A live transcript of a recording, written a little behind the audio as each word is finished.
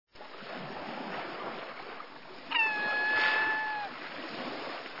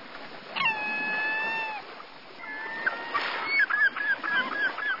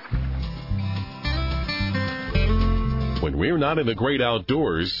we're not in the great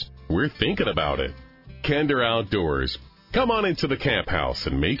outdoors, we're thinking about it. Kinder Outdoors. Come on into the camp house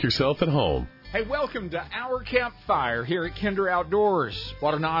and make yourself at home. Hey, welcome to Our Campfire here at Kinder Outdoors.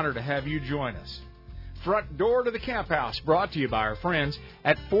 What an honor to have you join us. Front door to the camp house brought to you by our friends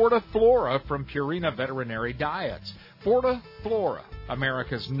at Fortiflora from Purina Veterinary Diets. Fortiflora,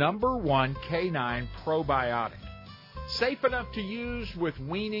 America's #1 canine probiotic. Safe enough to use with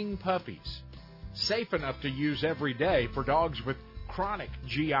weaning puppies. Safe enough to use every day for dogs with chronic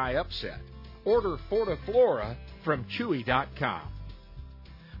GI upset. Order Fortiflora from Chewy.com.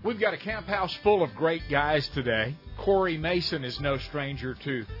 We've got a camp house full of great guys today. Corey Mason is no stranger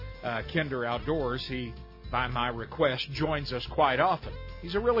to Kinder Outdoors. He, by my request, joins us quite often.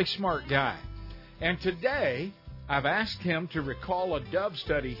 He's a really smart guy. And today, I've asked him to recall a dove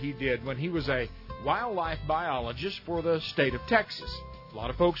study he did when he was a wildlife biologist for the state of Texas. A lot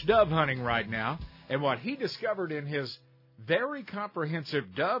of folks dove hunting right now. And what he discovered in his very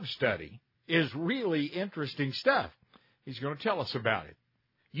comprehensive dove study is really interesting stuff. He's going to tell us about it.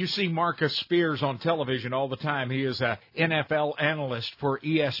 You see Marcus Spears on television all the time. He is an NFL analyst for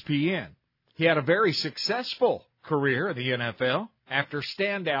ESPN. He had a very successful career in the NFL after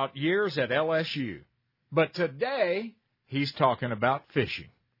standout years at LSU. But today, he's talking about fishing.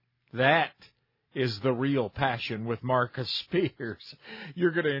 That is the real passion with Marcus Spears.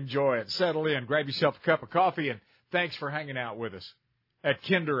 You're going to enjoy it. Settle in, grab yourself a cup of coffee, and thanks for hanging out with us at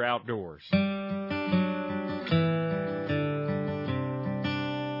Kinder Outdoors.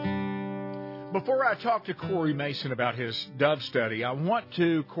 Before I talk to Corey Mason about his dove study, I want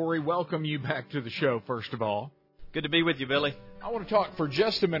to, Corey, welcome you back to the show, first of all. Good to be with you, Billy. I want to talk for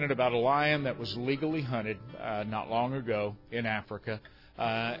just a minute about a lion that was legally hunted not long ago in Africa.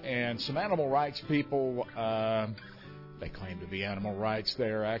 And some animal rights people, they claim to be animal rights.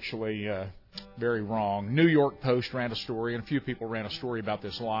 They're actually very wrong. New York Post ran a story, and a few people ran a story about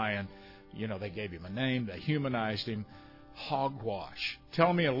this lion. You know, they gave him a name. They humanized him. Hogwash.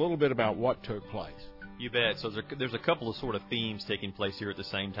 Tell me a little bit about what took place. You bet. So there's a couple of sort of themes taking place here at the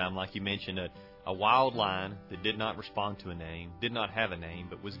same time. Like you mentioned, a wild lion that did not respond to a name, did not have a name,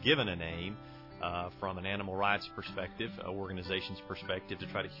 but was given a name from an animal rights perspective, organization's perspective, to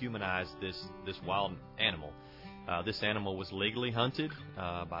try to humanize this wild animal. This animal was legally hunted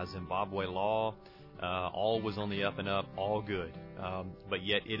by Zimbabwe law. All was on the up and up, all good. But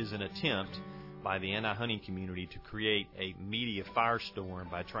yet it is an attempt by the anti-hunting community to create a media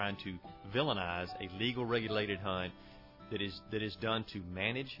firestorm by trying to villainize a legal regulated hunt that is done to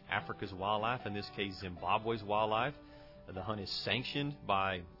manage Africa's wildlife, in this case Zimbabwe's wildlife. The hunt is sanctioned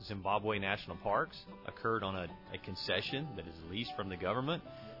by Zimbabwe National Parks, occurred on a concession that is leased from the government.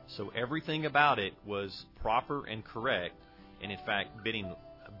 So everything about it was proper and correct, and in fact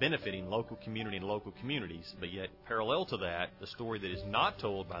benefiting local community and local communities. But yet, parallel to that, the story that is not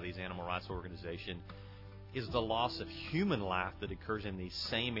told by these animal rights organizations is the loss of human life that occurs in these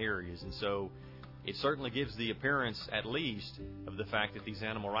same areas. And so it certainly gives the appearance, at least, of the fact that these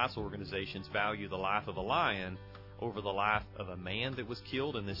animal rights organizations value the life of a lion over the life of a man that was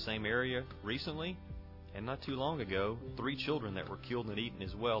killed in this same area recently. And not too long ago, 3 children that were killed and eaten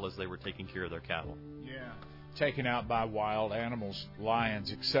as well as they were taking care of their cattle. Yeah. Taken out by wild animals,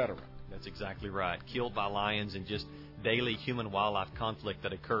 lions, etc. That's exactly right. Killed by lions and just daily human-wildlife conflict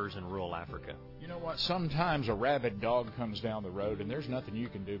that occurs in rural Africa. You know what? Sometimes a rabid dog comes down the road and there's nothing you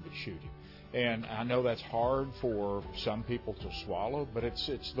can do but shoot him. And I know that's hard for some people to swallow, but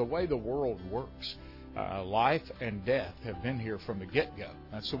it's the way the world works. Life and death have been here from the get-go.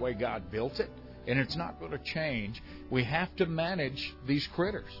 That's the way God built it, and it's not going to change. We have to manage these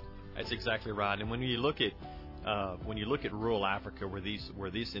critters. That's exactly right. And when you look at rural Africa, where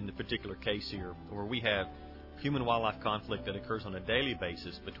this in the particular case here, where we have human-wildlife conflict that occurs on a daily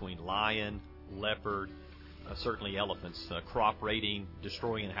basis between lion, leopard, certainly elephants, crop raiding,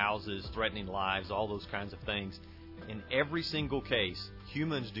 destroying houses, threatening lives, all those kinds of things. In every single case,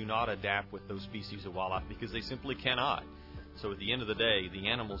 humans do not adapt with those species of wildlife because they simply cannot. So at the end of the day, the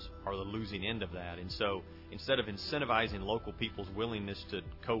animals are the losing end of that. And so instead of incentivizing local people's willingness to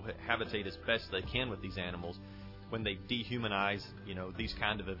cohabitate as best they can with these animals, when they dehumanize, these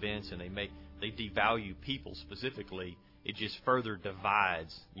kind of events, and they devalue people specifically, it just further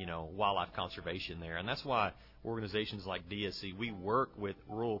divides, wildlife conservation there. And that's why organizations like DSC, we work with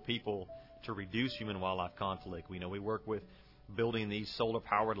rural people to reduce human-wildlife conflict. We work with building these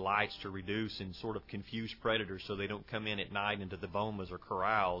solar-powered lights to reduce and sort of confuse predators so they don't come in at night into the bomas or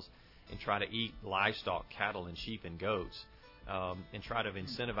corrals and try to eat livestock, cattle and sheep and goats, and try to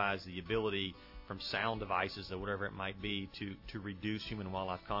incentivize the ability from sound devices or whatever it might be to reduce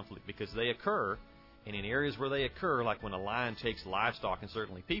human-wildlife conflict, because they occur And in areas where they occur, like when a lion takes livestock and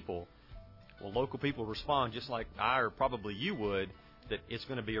certainly people, well, local people respond just like I or probably you would, that it's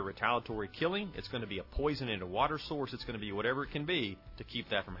going to be a retaliatory killing, it's going to be a poison in a water source, it's going to be whatever it can be to keep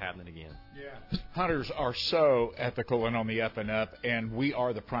that from happening again. Yeah. Hunters are so ethical and on the up and up, and we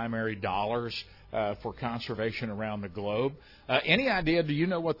are the primary dollars for conservation around the globe. Any idea, do you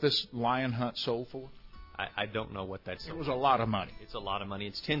know what this lion hunt sold for? I don't know what that's. It was a lot of money. It's a lot of money.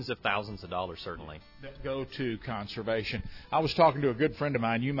 It's tens of thousands of dollars, certainly. That go to conservation. I was talking to a good friend of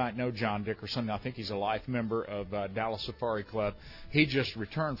mine. You might know John Dickerson. I think he's a life member of Dallas Safari Club. He just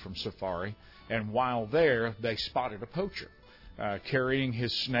returned from safari, and while there, they spotted a poacher carrying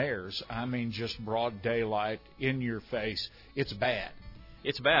his snares. I mean, just broad daylight, in your face. It's bad.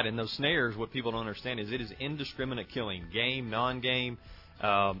 It's bad. And those snares, what people don't understand is it is indiscriminate killing, game, non-game.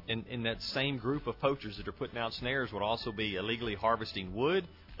 In that same group of poachers that are putting out snares would also be illegally harvesting wood.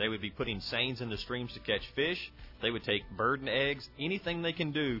 They would be putting seines into streams to catch fish. They would take bird and eggs, anything they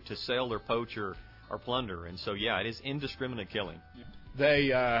can do to sell their poach or plunder. And so, yeah, it is indiscriminate killing.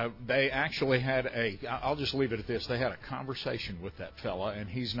 They actually had I'll just leave it at this, they had a conversation with that fella, and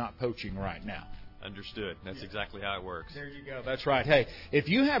he's not poaching right now. Understood. That's exactly how it works. There you go. That's right. Hey, if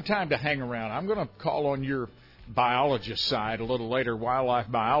you have time to hang around, I'm going to call on your biologist side a little later, wildlife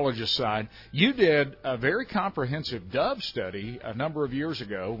biologist side. You did a very comprehensive dove study a number of years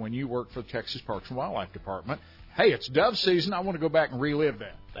ago when you worked for the Texas Parks and Wildlife Department. Hey, it's dove season. I want to go back and relive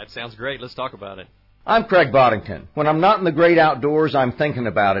that. That sounds great. Let's talk about it. I'm Craig Boddington. When I'm not in the great outdoors, I'm thinking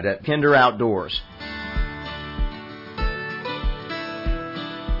about it at Kinder Outdoors.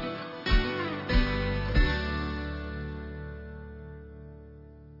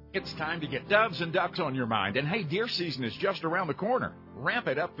 It's time to get doves and ducks on your mind. And hey, deer season is just around the corner. Ramp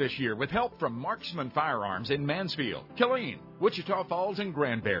it up this year with help from Marksman Firearms in Mansfield, Killeen, Wichita Falls, and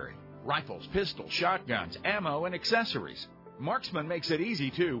Granbury. Rifles, pistols, shotguns, ammo, and accessories. Marksman makes it easy,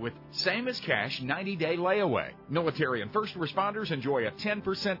 too, with same-as-cash 90-day layaway. Military and first responders enjoy a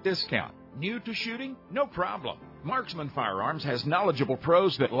 10% discount. New to shooting? No problem. Marksman Firearms has knowledgeable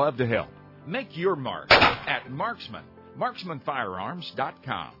pros that love to help. Make your mark at Marksman.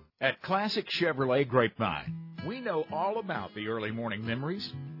 MarksmanFirearms.com. At Classic Chevrolet Grapevine, we know all about the early morning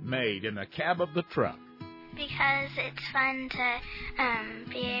memories made in the cab of the truck. Because it's fun to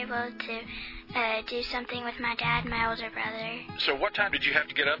be able to do something with my dad and my older brother. So what time did you have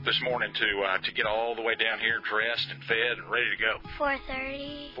to get up this morning to get all the way down here dressed and fed and ready to go?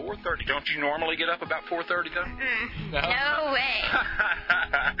 4:30. 4:30. Don't you normally get up about 4:30 though? No way.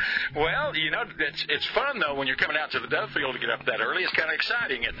 Well, you know, it's fun though when you're coming out to the dove field to get up that early. It's kind of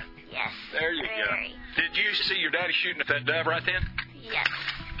exciting, isn't it? Yes. There you go. Did you see your daddy shooting at that dove right then? Yes.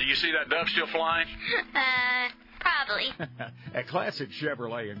 Do you see that dove still flying? Probably. At Classic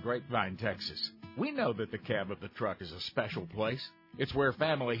Chevrolet in Grapevine, Texas, we know that the cab of the truck is a special place. It's where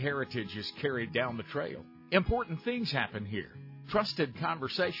family heritage is carried down the trail. Important things happen here. Trusted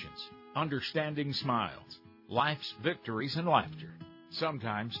conversations, understanding smiles, life's victories and laughter,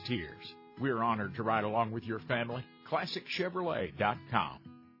 sometimes tears. We're honored to ride along with your family. ClassicChevrolet.com.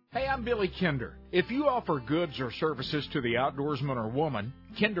 Hey, I'm Billy Kinder. If you offer goods or services to the outdoorsman or woman,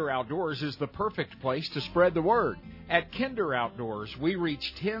 Kinder Outdoors is the perfect place to spread the word. At Kinder Outdoors, we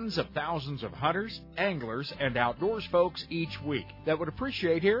reach tens of thousands of hunters, anglers, and outdoors folks each week that would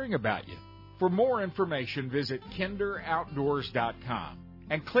appreciate hearing about you. For more information, visit kinderoutdoors.com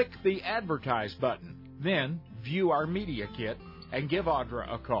and click the Advertise button. Then, view our media kit and give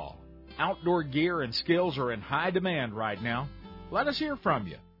Audra a call. Outdoor gear and skills are in high demand right now. Let us hear from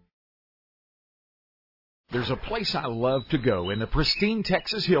you. There's a place I love to go in the pristine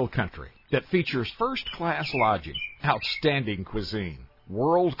Texas Hill Country that features first-class lodging, outstanding cuisine,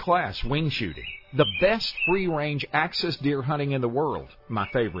 world-class wing shooting, the best free-range axis deer hunting in the world, my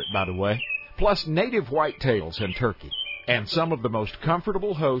favorite, by the way, plus native whitetails and turkey, and some of the most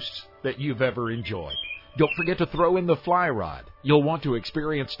comfortable hosts that you've ever enjoyed. Don't forget to throw in the fly rod. You'll want to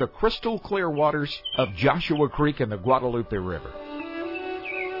experience the crystal clear waters of Joshua Creek and the Guadalupe River.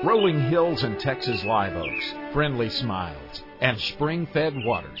 Rolling hills and Texas live oaks, friendly smiles, and spring-fed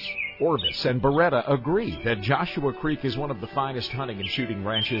waters. Orvis and Beretta agree that Joshua Creek is one of the finest hunting and shooting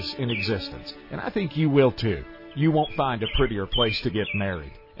ranches in existence, and I think you will too. You won't find a prettier place to get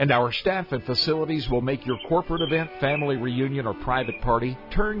married. And our staff and facilities will make your corporate event, family reunion, or private party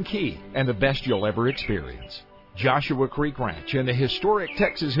turnkey and the best you'll ever experience. Joshua Creek Ranch in the historic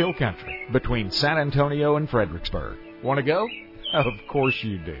Texas Hill Country between San Antonio and Fredericksburg. Want to go? Of course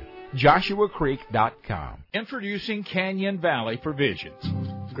you do. JoshuaCreek.com. Introducing Canyon Valley Provisions.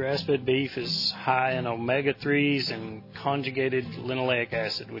 Grass-fed beef is high in omega-3s and conjugated linoleic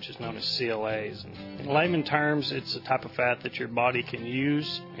acid, which is known as CLAs. And in layman terms, it's a type of fat that your body can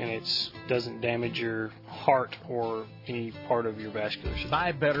use, and it doesn't damage your heart or any part of your vascular system.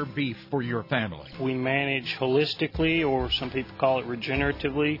 Buy better beef for your family. We manage holistically, or some people call it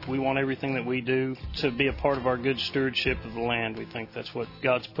regeneratively. We want everything that we do to be a part of our good stewardship of the land. We think that's what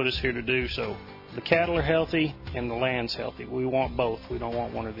God's put us here to do. So the cattle are healthy and the land's healthy. We want both. We don't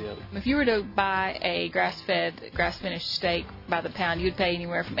want one or the other. If you were to buy a grass-fed, grass-finished steak by the pound, you'd pay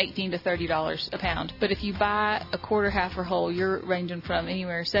anywhere from $18 to $30 a pound. But if you buy a quarter, half, or whole, you're ranging from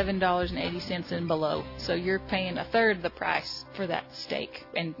anywhere $7.80 and below. So you're paying a third of the price for that steak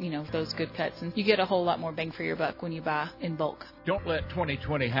and, those good cuts. And you get a whole lot more bang for your buck when you buy in bulk. Don't let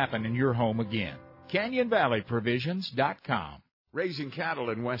 2020 happen in your home again. CanyonValleyProvisions.com. Raising cattle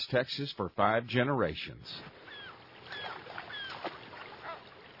in West Texas for 5 generations.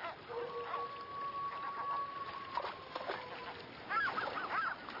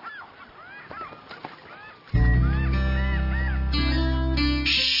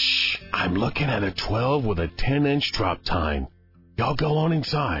 Shh! I'm looking at a 12 with a 10-inch drop tine. Y'all go on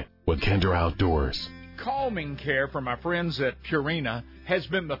inside with Kinder Outdoors. Calming care from my friends at Purina has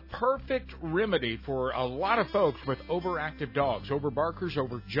been the perfect remedy for a lot of folks with overactive dogs, overbarkers,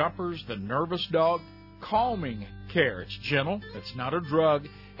 overjumpers, the nervous dog. Calming care. It's gentle, it's not a drug,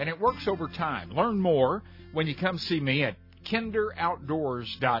 and it works over time. Learn more when you come see me at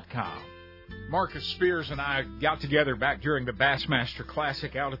kinderoutdoors.com. Marcus Spears and I got together back during the Bassmaster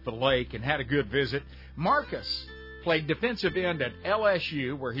Classic out at the lake and had a good visit. Marcus played defensive end at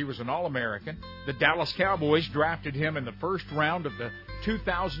LSU, where he was an All-American. The Dallas Cowboys drafted him in the first round of the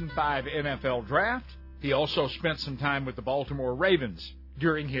 2005 NFL Draft. He also spent some time with the Baltimore Ravens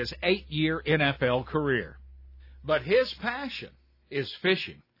during his 8-year NFL career. But his passion is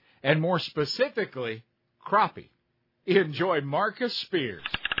fishing, and more specifically, crappie. Enjoy Marcus Spears.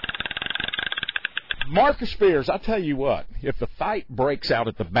 Marcus Spears, I tell you what, if the fight breaks out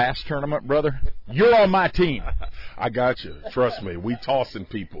at the bass tournament, brother, you're on my team. I got you. Trust me. We tossing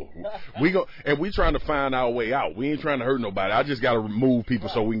people. We trying to find our way out. We ain't trying to hurt nobody. I just got to remove people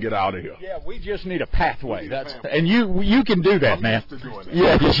so we can get out of here. Yeah, we just need a pathway. And you can do that, man.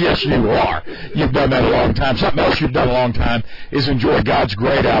 Yeah, yes, you are. You've done that a long time. Something else you've done a long time is enjoy God's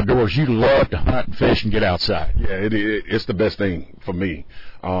great outdoors. You love to hunt and fish and get outside. Yeah, it's the best thing for me.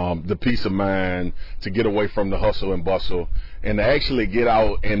 The peace of mind to get away from the hustle and bustle and to actually get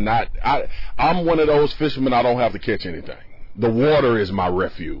out and I'm one of those fishermen, I don't have to catch anything. The water is my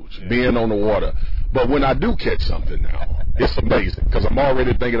refuge, being on the water. But when I do catch something now, it's amazing because I'm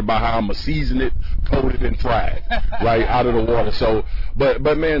already thinking about how I'm going to season it, coat it, and fry it right out of the water. So, but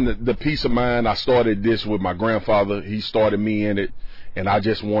man, the peace of mind, I started this with my grandfather. He started me in it. And I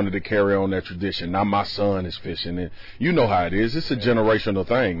just wanted to carry on that tradition. Now my son is fishing, and you know how it is. It's a generational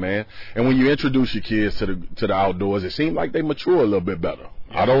thing, man. And when you introduce your kids to the outdoors, it seems like they mature a little bit better.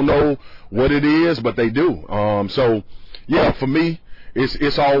 I don't know what it is, but they do. So yeah, for me,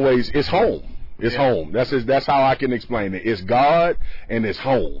 it's always home. It's home. That's how I can explain it. It's God and it's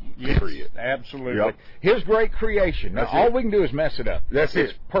home. Period. Yes, absolutely. Yep. His great creation. Now, all we can do is mess it up. That's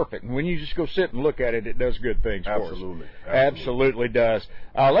it's perfect. And when you just go sit and look at it, it does good things for us. Absolutely does.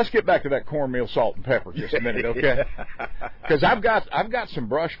 Let's get back to that cornmeal, salt, and pepper just a minute, okay? Because I've got some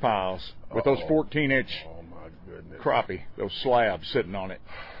brush piles with those 14-inch crappie, those slabs sitting on it.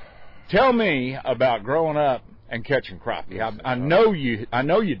 Tell me about growing up and catching crappie. I know you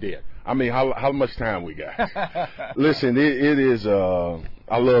did. I mean, how much time we got? Listen, it is.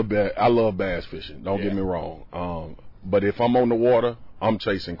 I love bass fishing. Don't get me wrong. But if I'm on the water, I'm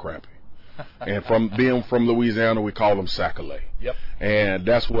chasing crappie. And being from Louisiana, we call them sac-a-lait. Yep. And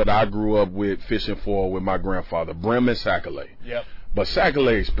that's what I grew up with fishing for with my grandfather, brim and sac-a-lait. Yep. But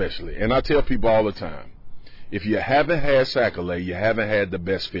sac-a-lait especially. And I tell people all the time, if you haven't had sac-a-lait, you haven't had the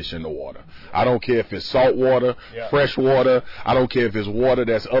best fish in the water. I don't care if it's salt water, fresh water. I don't care if it's water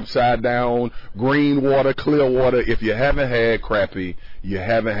that's upside down, green water, clear water. If you haven't had crappie, you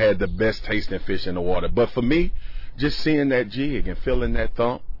haven't had the best tasting fish in the water. But for me, just seeing that jig and feeling that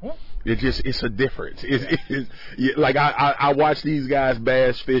thump, it's a difference. Like I watch these guys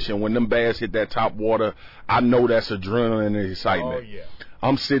bass fish, and when them bass hit that top water, I know that's adrenaline and excitement. Oh, yeah.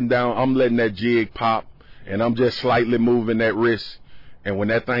 I'm sitting down, I'm letting that jig pop. And I'm just slightly moving that wrist. And when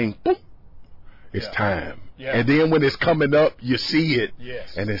that thing, boop, it's time. Yeah. And then when it's coming up, you see it.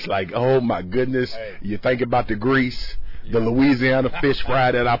 Yes. And it's like, oh, my goodness. Hey. You think about the grease, the Louisiana fish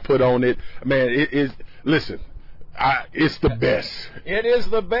fry that I put on it. Man, it is. Listen, It's the best. It is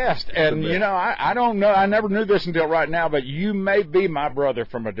the best. And, you know, I don't know. I never knew this until right now, but you may be my brother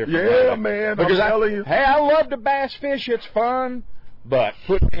from a different Yeah, man. Because I'm telling you. Hey, I love to bass fish. It's fun. But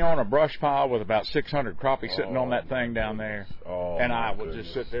put me on a brush pile with about 600 crappie sitting on that thing down there, and I will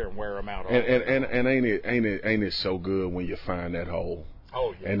just sit there and wear them out. And ain't it so good when you find that hole?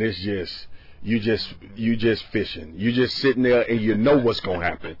 Oh yeah. And it's just you just fishing. You just sitting there and you know what's gonna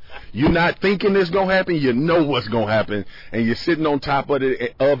happen. You're not thinking it's gonna happen. You know what's gonna happen, and you're sitting on top of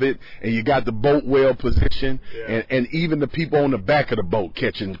it, and you got the boat well positioned, and even the people on the back of the boat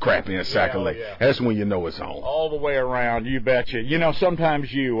catching crappie and sac-a-lait. That's when you know it's on. All the way around, you betcha. You know,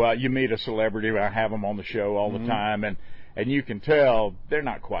 sometimes you meet a celebrity. I have them on the show all the time, and you can tell they're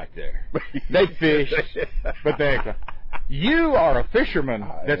not quite there. They fish, but they. You are a fisherman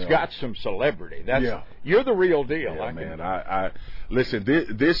that's got some celebrity. You're the real deal. Yeah, man. I listen.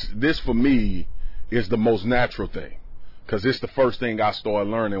 This for me is the most natural thing, because it's the first thing I started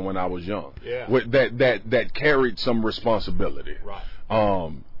learning when I was young. Yeah. That carried some responsibility. Right.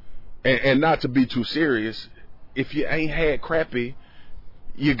 And not to be too serious, if you ain't had crappie,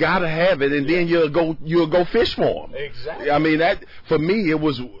 you gotta have it, and then you'll go fish for them. Exactly. I mean, that for me, it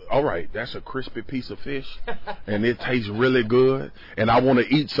was all right. That's a crispy piece of fish, and it tastes really good, and I want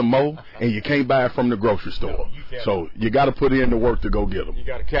to eat some more. And you can't buy it from the grocery store, so you got to put in the work to go get them. You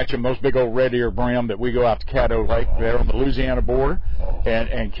got to catch them. Those big old red ear brim that we go out to Caddo Lake there on the Louisiana border,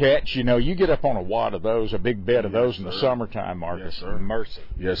 and catch. You know, you get up on a wad of those, a big bed of those in the summertime, Marcus. Yes, sir. Mercy.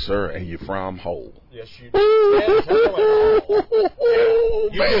 Yes, sir. And you fry them whole. Yes, you do.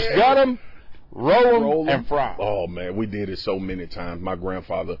 You just got them, roll them, and fry them. Oh, man, we did it so many times. My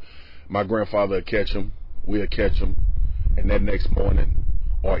grandfather would catch them. We'll catch them. And that next morning,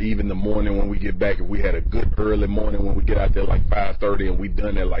 or even the morning when we get back, if we had a good early morning when we get out there like 5:30 and we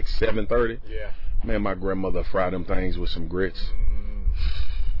done at like 7:30, man, my grandmother fried them things with some grits.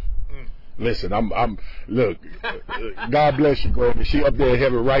 Listen, look, God bless you, Granny. She up there in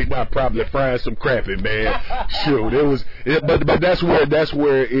heaven right now, probably frying some crappie, man. Shoot, but that's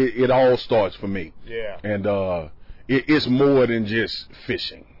where it all starts for me. Yeah. And it's more than just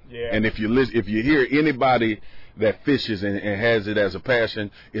fishing. Yeah. And if you hear anybody that fishes and has it as a passion,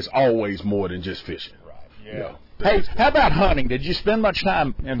 it's always more than just fishing. Right. Yeah. Hey, how about hunting? Did you spend much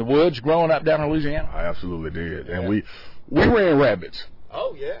time in the woods growing up down in Louisiana? I absolutely did. And we ran rabbits.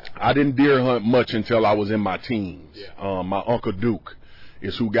 Oh, yeah. I didn't deer hunt much until I was in my teens. Yeah. My Uncle Duke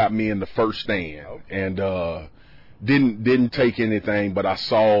is who got me in the first stand. Okay. And didn't take anything, but I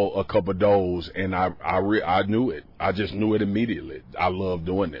saw a couple of does, and I knew it. I just knew it immediately. I love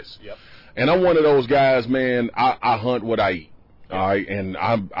doing this. Yep. And I'm one of those guys, man, I hunt what I eat. All right? And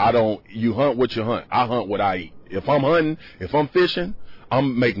you hunt what you hunt. I hunt what I eat. If I'm hunting, if I'm fishing,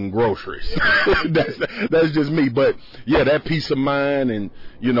 I'm making groceries. That's just me. But yeah, that peace of mind, and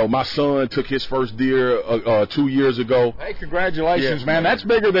you know, my son took his first deer 2 years ago. Hey, congratulations, man! That's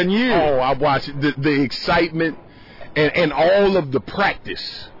bigger than you. Oh, I watched the excitement and all of the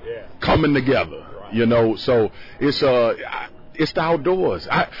practice coming together. Right. You know, so it's the outdoors.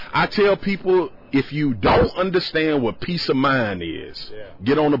 I tell people, if you don't understand what peace of mind is,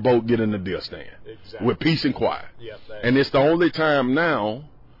 get on the boat, get in the deer stand with peace and quiet. Yep, and it's the only time now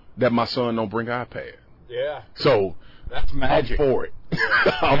that my son don't bring iPad. Yeah. So that's magic. I'm for it.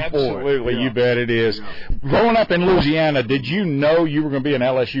 Absolutely, you bet it is. Growing up in Louisiana, did you know you were going to be an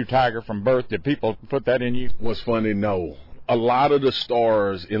LSU Tiger from birth? Did people put that in you? What's funny, no. A lot of the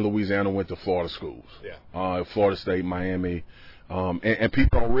stars in Louisiana went to Florida schools. Yeah. Florida State, Miami. And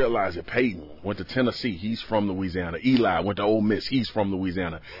people don't realize that Peyton went to Tennessee. He's from Louisiana. Eli went to Ole Miss. He's from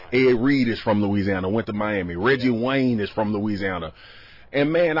Louisiana. Ed Reed is from Louisiana. Went to Miami. Reggie Wayne is from Louisiana.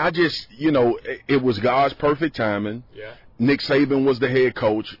 And, man, I just, you know, it was God's perfect timing. Yeah. Nick Saban was the head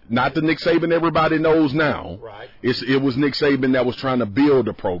coach. Not the Nick Saban everybody knows now. Right. It was Nick Saban that was trying to build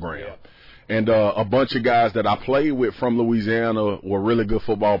the program. Yeah. And a bunch of guys that I played with from Louisiana were really good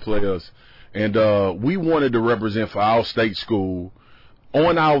football players. And we wanted to represent for our state school.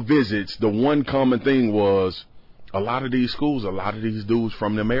 On our visits, the one common thing was a lot of these schools, a lot of these dudes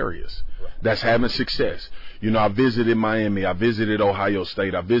from them areas that's having success. You know, I visited Miami. I visited Ohio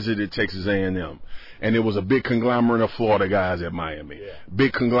State. I visited Texas A&M. And it was a big conglomerate of Florida guys at Miami. Yeah.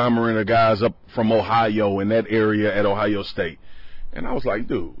 Big conglomerate of guys up from Ohio in that area at Ohio State. And I was like,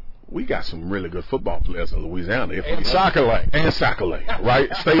 dude, we got some really good football players in Louisiana. And Sac-a-lait,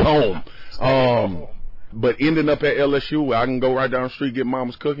 right? Stay home. But ending up at LSU, where I can go right down the street, get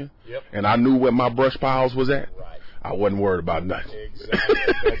mama's cooking. Yep. And I knew where my brush piles was at. Right. I wasn't worried about nothing. Exactly.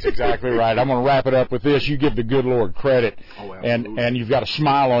 That's exactly right. I'm going to wrap it up with this. You give the good Lord credit, and you've got a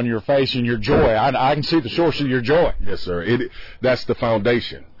smile on your face and your joy. I can see the source of your joy. Yes, sir. That's the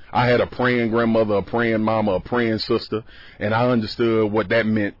foundation. I had a praying grandmother, a praying mama, a praying sister, and I understood what that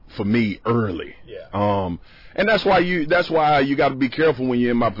meant for me early. Yeah. And that's why you got to be careful when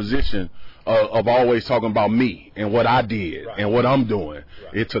you're in my position of always talking about me and what I did and what I'm doing.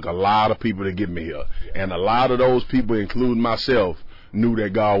 Right. It took a lot of people to get me here, and a lot of those people, including myself, knew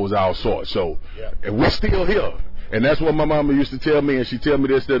that God was our source. So, and we're still here. And that's what my mama used to tell me, and she tell me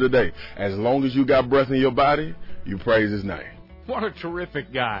this the other day. As long as you got breath in your body, you praise His name. What a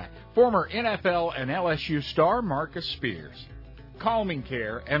terrific guy. Former NFL and LSU star Marcus Spears. Calming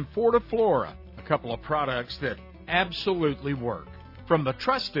Care and Fortiflora, a couple of products that absolutely work. From the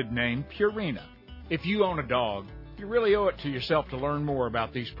trusted name Purina. If you own a dog, you really owe it to yourself to learn more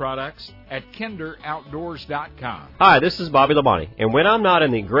about these products at KinderOutdoors.com. Hi, this is Bobby Labonte, and when I'm not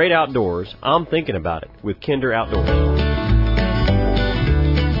in the great outdoors, I'm thinking about it with Kinder Outdoors.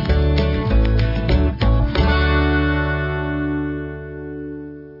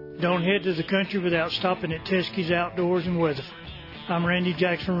 Don't head to the country without stopping at Teskey's Outdoors in Weatherford. I'm Randy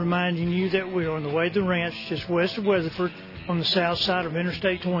Jackson reminding you that we are on the way to the ranch just west of Weatherford on the south side of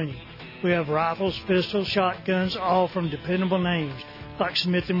Interstate 20. We have rifles, pistols, shotguns, all from dependable names like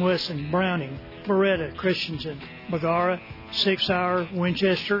Smith & Wesson, Browning, Beretta, Christensen, Bergara, 6 Hour,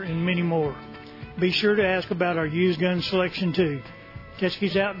 Winchester, and many more. Be sure to ask about our used gun selection too.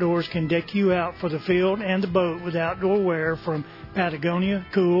 Teskey's Outdoors can deck you out for the field and the boat with outdoor wear from Patagonia,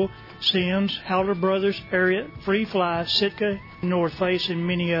 Cool, Sims, Howler Brothers, Harriet, Free Fly, Sitka, North Face, and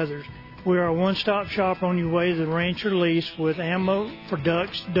many others. We are a one-stop shop on your way to the ranch or lease with ammo for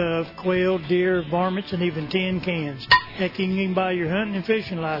ducks, dove, quail, deer, varmints, and even tin cans. Heck, you can buy your hunting and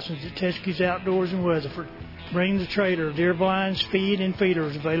fishing license at Teskey's Outdoors in Weatherford. Bring the trailer. Deer blinds, feed, and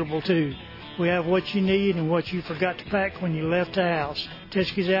feeders available too. We have what you need and what you forgot to pack when you left the house.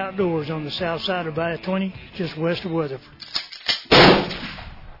 Teskey's Outdoors on the south side of I-20, just west of Weatherford.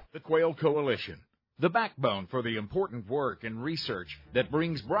 The Quail Coalition, the backbone for the important work and research that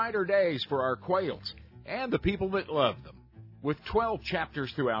brings brighter days for our quails and the people that love them. With 12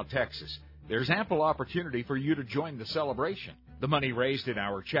 chapters throughout Texas, there's ample opportunity for you to join the celebration. The money raised in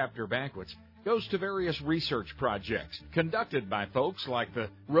our chapter banquets goes to various research projects conducted by folks like the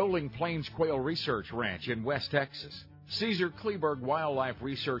Rolling Plains Quail Research Ranch in West Texas, Caesar Kleberg Wildlife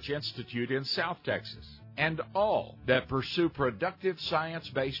Research Institute in South Texas, and all that pursue productive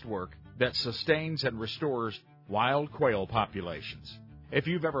science-based work that sustains and restores wild quail populations. If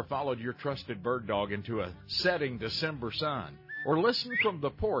you've ever followed your trusted bird dog into a setting December sun, or listened from the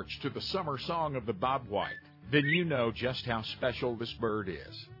porch to the summer song of the bobwhite, then you know just how special this bird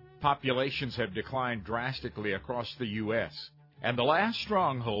is. Populations have declined drastically across the U.S., and the last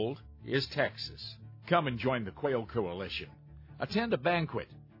stronghold is Texas. Come and join the Quail Coalition. Attend a banquet.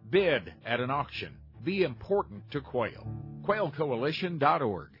 Bid at an auction. Be important to quail.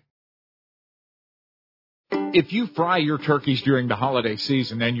 QuailCoalition.org. If you fry your turkeys during the holiday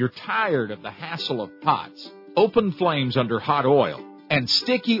season and you're tired of the hassle of pots, open flames under hot oil, and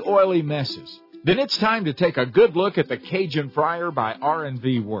sticky, oily messes, then it's time to take a good look at the Cajun Fryer by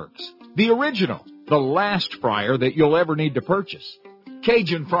R&V Works. The original, the last fryer that you'll ever need to purchase.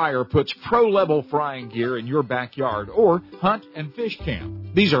 Cajun Fryer puts pro-level frying gear in your backyard or hunt and fish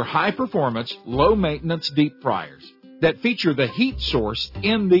camp. These are high-performance, low-maintenance deep fryers that feature the heat source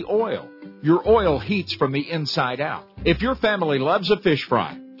in the oil. Your oil heats from the inside out. If your family loves a fish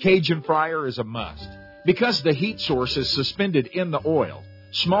fry, Cajun Fryer is a must. Because the heat source is suspended in the oil,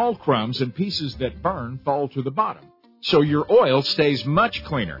 small crumbs and pieces that burn fall to the bottom. So your oil stays much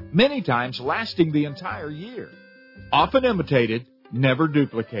cleaner, many times lasting the entire year. Often imitated, never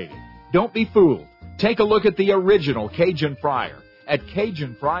duplicated. Don't be fooled. Take a look at the original Cajun Fryer at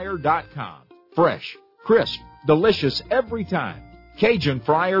CajunFryer.com. Fresh, crisp, delicious every time.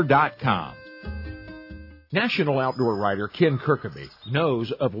 CajunFryer.com. National outdoor writer Ken Kirkaby knows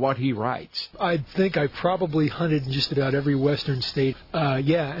of what he writes. I think I probably hunted in just about every western state.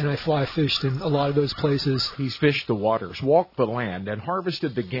 And I fly fished in a lot of those places. He's fished the waters, walked the land, and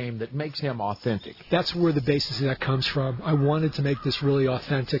harvested the game that makes him authentic. That's where the basis of that comes from. I wanted to make this really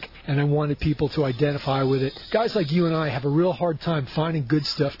authentic, and I wanted people to identify with it. Guys like you and I have a real hard time finding good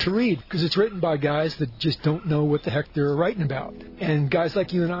stuff to read because it's written by guys that just don't know what the heck they're writing about. And guys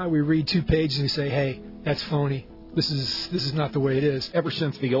like you and I, we read 2 pages and we say, hey, that's phony. This is not the way it is. Ever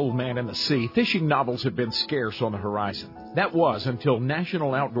since The Old Man and the Sea, fishing novels have been scarce on the horizon. That was until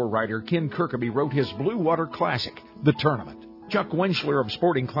national outdoor writer Ken Kirkaby wrote his Blue Water classic, The Tournament. Chuck Winchler of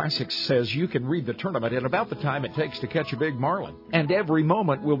Sporting Classics says you can read the tournament in about the time it takes to catch a big marlin. And every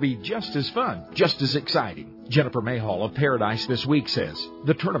moment will be just as fun, just as exciting. Jennifer Mayhall of Paradise This Week says,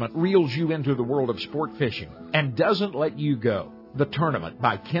 the tournament reels you into the world of sport fishing and doesn't let you go. The Tournament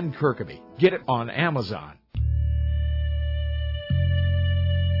by Ken Kirkaby. Get it on Amazon.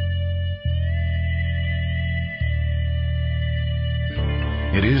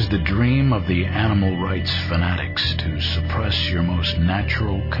 It is the dream of the animal rights fanatics to suppress your most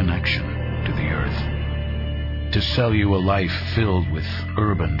natural connection to the earth, to sell you a life filled with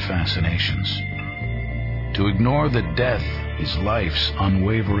urban fascinations, to ignore that death is life's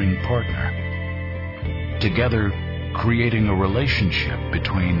unwavering partner, together creating a relationship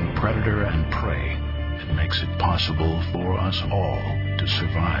between predator and prey that makes it possible for us all to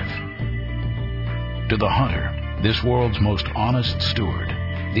survive. To the hunter, this world's most honest steward,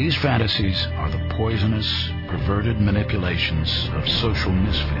 these fantasies are the poisonous, perverted manipulations of social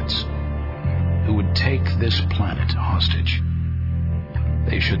misfits who would take this planet hostage.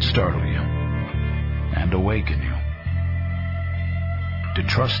 They should startle you and awaken you to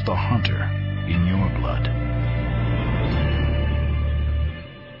trust the hunter in your blood.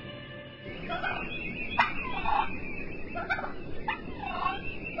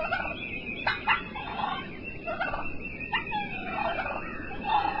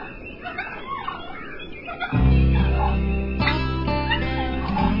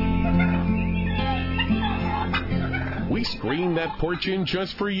 We screened that porch in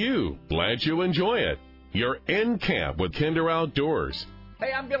just for you. Glad you enjoy it. You're in camp with Kinder Outdoors.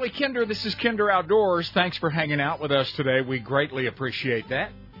 Hey, I'm Billy Kinder. This is Kinder Outdoors. Thanks for hanging out with us today. We greatly appreciate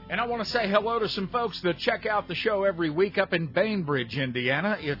that. And I want to say hello to some folks that check out the show every week up in Bainbridge,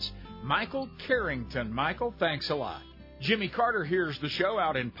 Indiana. It's Michael Carrington. Michael, thanks a lot. Jimmy Carter hears the show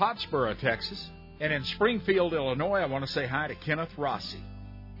out in Pottsboro, Texas. And in Springfield, Illinois, I want to say hi to Kenneth Rossi.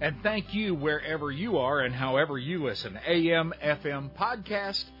 And thank you wherever you are and however you listen. AM, FM,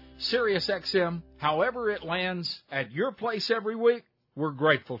 podcast, Sirius XM, however it lands at your place every week, we're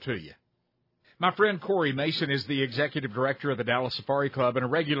grateful to you. My friend Corey Mason is the executive director of the Dallas Safari Club and a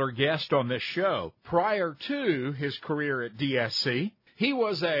regular guest on this show. Prior to his career at DSC, he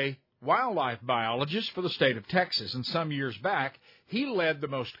was a wildlife biologist for the state of Texas, and some years back, he led the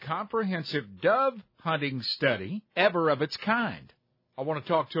most comprehensive dove hunting study ever of its kind. I want to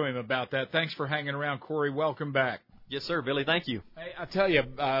talk to him about that. Thanks for hanging around, Corey. Welcome back. Yes, sir, Billy. Thank you. Hey, I tell you,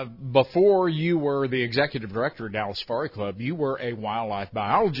 before you were the executive director of Dallas Safari Club, you were a wildlife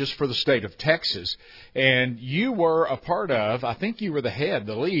biologist for the state of Texas, and you were a part of, I think you were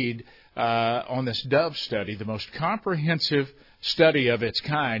the lead on this dove study, the most comprehensive study of its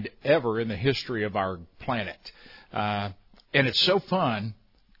kind ever in the history of our planet. And it's so fun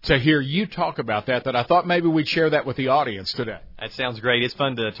to hear you talk about that I thought maybe we'd share that with the audience today. That sounds great. It's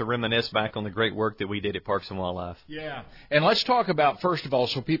fun to reminisce back on the great work that we did at Parks and Wildlife. Yeah. And let's talk about, first of all,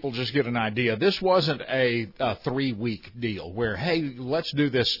 so people just get an idea, this wasn't a 3-week deal where, hey, let's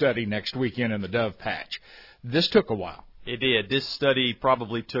do this study next weekend in the dove patch. This took a while. It did. This study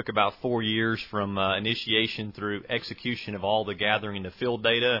probably took about 4 years from initiation through execution of all the gathering of field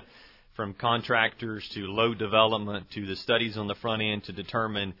data, from contractors to load development to the studies on the front end to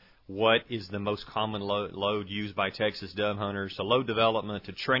determine what is the most common load used by Texas dove hunters, to load development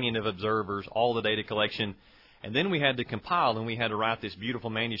to training of observers, all the data collection. And then we had to compile and we had to write this beautiful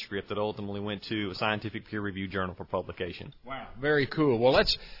manuscript that ultimately went to a scientific peer-reviewed journal for publication. Wow, very cool. Well,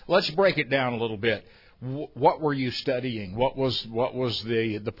 let's break it down a little bit. What were you studying? What was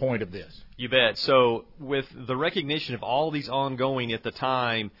the point of this? You bet. So with the recognition of all these ongoing at the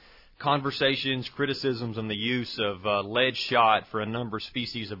time conversations, criticisms, and the use of lead shot for a number of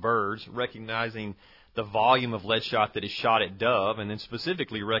species of birds, recognizing the volume of lead shot that is shot at dove, and then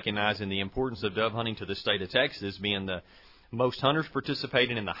specifically recognizing the importance of dove hunting to the state of Texas, being the most hunters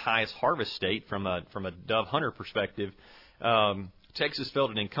participating in the highest harvest state from a dove hunter perspective, Texas felt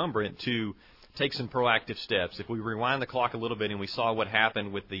it incumbent to take some proactive steps. If we rewind the clock a little bit and we saw what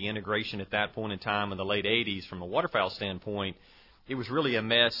happened with the integration at that point in time in the late 80s from a waterfowl standpoint, it was really a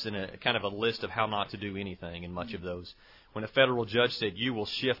mess and a kind of a list of how not to do anything in much of those. When a federal judge said you will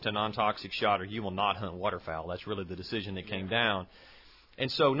shift to non-toxic shot or you will not hunt waterfowl, that's really the decision that came down. And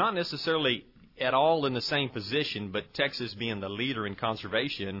so not necessarily at all in the same position, but Texas being the leader in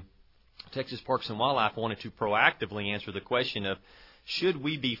conservation, Texas Parks and Wildlife wanted to proactively answer the question of, should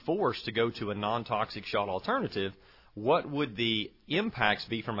we be forced to go to a non-toxic shot alternative, what would the impacts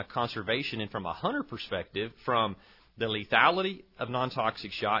be from a conservation and from a hunter perspective from the lethality of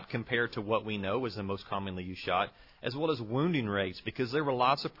non-toxic shot compared to what we know is the most commonly used shot, as well as wounding rates, because there were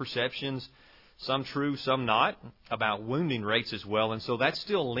lots of perceptions, some true, some not, about wounding rates as well. And so that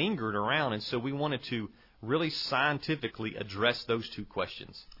still lingered around. And so we wanted to really scientifically address those two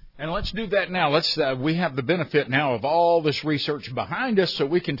questions. And let's do that now. We have the benefit now of all this research behind us, so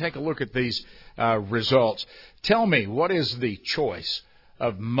we can take a look at these results. Tell me, what is the choice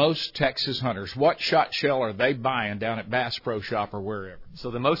of most Texas hunters? What shot shell are they buying down at Bass Pro Shop or wherever? So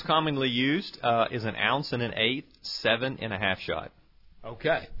the most commonly used is an 1 1/8 ounce, 7.5 shot.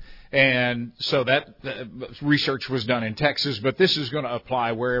 Okay. And so that research was done in Texas, but this is going to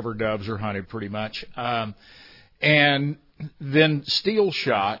apply wherever doves are hunted pretty much. And then steel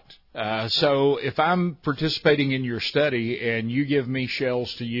shot. So if I'm participating in your study and you give me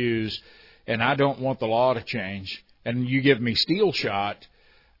shells to use and I don't want the law to change and you give me steel shot,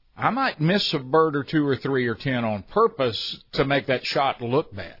 I might miss a bird or 2 or 3 or 10 on purpose to make that shot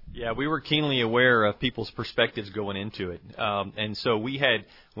look bad. Yeah, we were keenly aware of people's perspectives going into it. And so we had,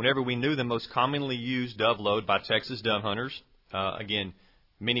 whenever we knew the most commonly used dove load by Texas dove hunters, again,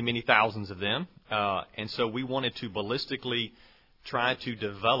 many, many thousands of them. And so we wanted to ballistically try to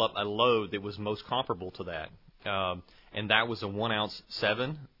develop a load that was most comparable to that. And that was a 1 ounce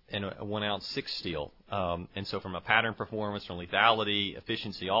 7 and a 1 ounce 6 steel. And so from a pattern performance, from lethality,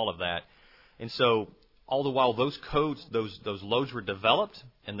 efficiency, all of that. And so all the while those codes, those loads were developed,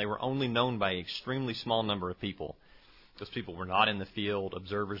 and they were only known by an extremely small number of people. Those people were not in the field.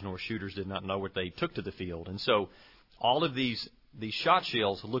 Observers nor shooters did not know what they took to the field. And so all of these shot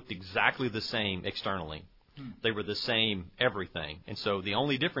shells looked exactly the same externally. They were the same everything. And so the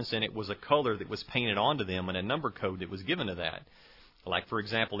only difference in it was a color that was painted onto them and a number code that was given to that. Like, for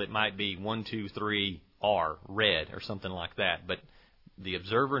example, it might be 123R, red, or something like that. But the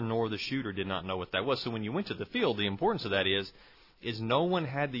observer nor the shooter did not know what that was. So when you went to the field, the importance of that is no one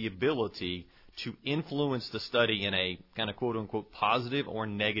had the ability to influence the study in a kind of quote-unquote positive or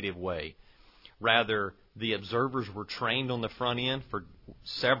negative way. Rather, the observers were trained on the front end for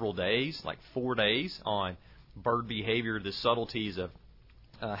several days, like 4 days, on bird behavior, the subtleties of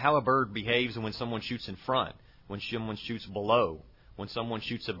how a bird behaves when someone shoots in front, when someone shoots below, when someone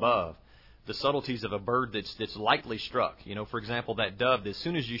shoots above, the subtleties of a bird that's lightly struck. You know, for example, that dove, as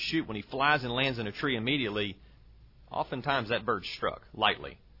soon as you shoot, when he flies and lands in a tree immediately, oftentimes that bird's struck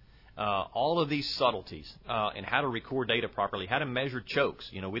lightly. All of these subtleties and how to record data properly, how to measure chokes.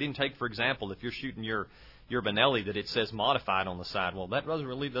 You know, we didn't take, for example, if you're shooting your Benelli that it says modified on the side. Well, that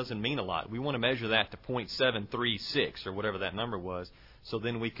really doesn't mean a lot. We want to measure that to .736 or whatever that number was, so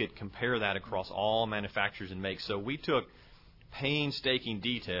then we could compare that across all manufacturers and makes. So we took painstaking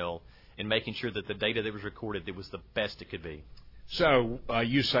detail in making sure that the data that was recorded, that was the best it could be. So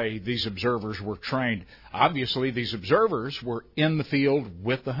you say these observers were trained. Obviously, these observers were in the field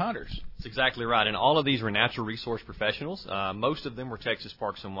with the hunters. That's exactly right. And all of these were natural resource professionals. Most of them were Texas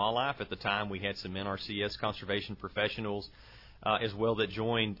Parks and Wildlife. At the time, we had some NRCS conservation professionals as well that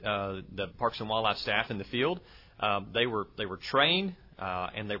joined the Parks and Wildlife staff in the field. They were trained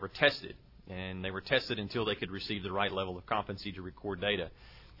and they were tested. And they were tested until they could receive the right level of competency to record data.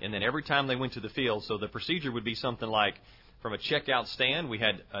 And then every time they went to the field, so the procedure would be something like, from a checkout stand, we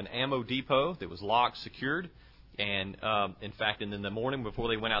had an ammo depot that was locked, secured, and in fact, and in the morning before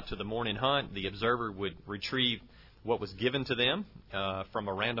they went out to the morning hunt, the observer would retrieve what was given to them from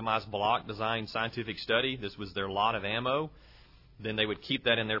a randomized block design scientific study. This was their lot of ammo. Then they would keep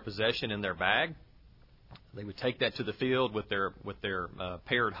that in their possession in their bag. They would take that to the field with their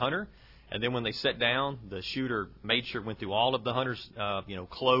paired hunter. And then when they sat down, the shooter made sure, went through all of the hunter's,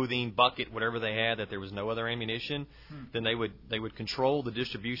 clothing, bucket, whatever they had, that there was no other ammunition. Then they would control the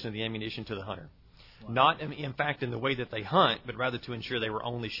distribution of the ammunition to the hunter. Wow. Not, in fact, in the way that they hunt, but rather to ensure they were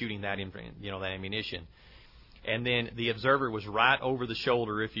only shooting that ammunition. And then the observer was right over the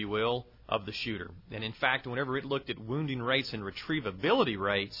shoulder, if you will, of the shooter. And in fact, whenever it looked at wounding rates and retrievability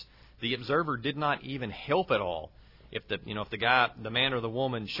rates, the observer did not even help at all. If the man or the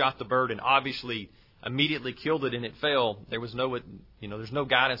woman shot the bird and obviously immediately killed it and it fell, there was there's no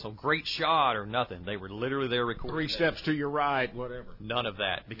guidance on great shot or nothing. They were literally there recording. 3 steps to your right, whatever. None of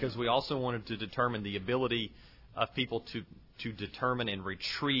that, because we also wanted to determine the ability of people to determine and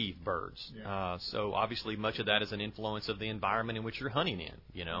retrieve birds. Yeah. So obviously much of that is an influence of the environment in which you're hunting in,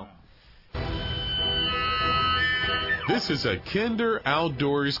 you know. This is a Kinder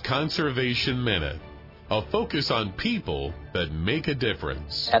Outdoors Conservation Minute. A focus on people that make a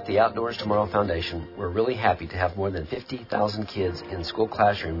difference. At the Outdoors Tomorrow Foundation, we're really happy to have more than 50,000 kids in school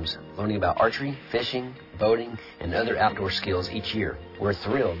classrooms learning about archery, fishing, boating, and other outdoor skills each year. We're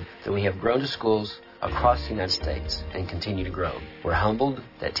thrilled that we have grown to schools across the United States and continue to grow. We're humbled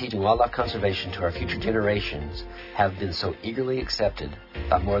that teaching wildlife conservation to our future generations have been so eagerly accepted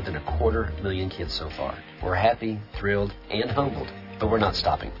by more than 250,000 kids so far. We're happy, thrilled, and humbled, but we're not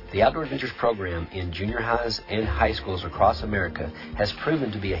stopping. The Outdoor Adventures program in junior highs and high schools across America has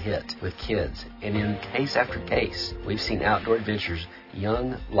proven to be a hit with kids, and in case after case, we've seen Outdoor Adventures'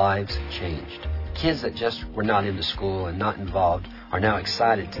 young lives changed. Kids that just were not into school and not involved are now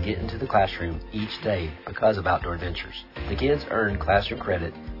excited to get into the classroom each day because of Outdoor Adventures. The kids earn classroom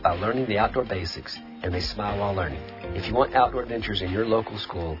credit by learning the outdoor basics, and they smile while learning. If you want Outdoor Adventures in your local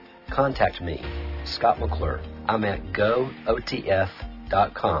school, contact me, Scott McClure. I'm at gootf.com.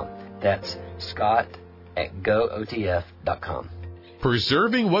 That's Scott at gootf.com.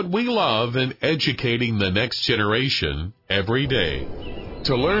 Preserving what we love and educating the next generation every day.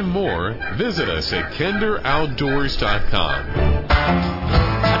 To learn more, visit us at kinderoutdoors.com.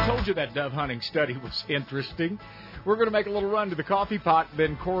 I told you that dove hunting study was interesting. We're going to make a little run to the coffee pot,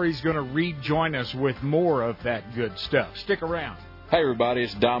 then Corey's going to rejoin us with more of that good stuff. Stick around. Hey everybody,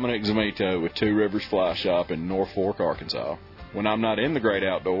 it's Dominic Zamito with Two Rivers Fly Shop in North Fork, Arkansas. When I'm not in the great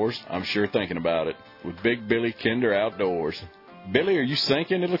outdoors, I'm sure thinking about it with Big Billy Kinder Outdoors. Billy, are you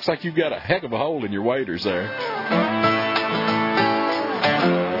sinking? It looks like you've got a heck of a hole in your waders there.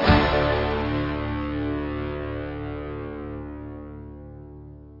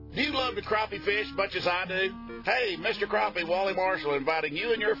 Do you love to crappie fish much as I do? Hey, Mr. Crappie, Wally Marshall inviting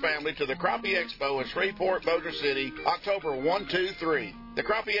you and your family to the Crappie Expo in Shreveport, Bossier City, October 1, 2, 3. The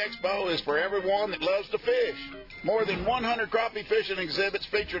Crappie Expo is for everyone that loves to fish. More than 100 crappie fishing exhibits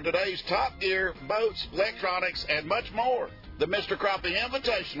feature today's top gear, boats, electronics, and much more. The Mr. Crappie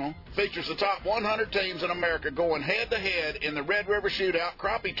Invitational features the top 100 teams in America going head-to-head in the Red River Shootout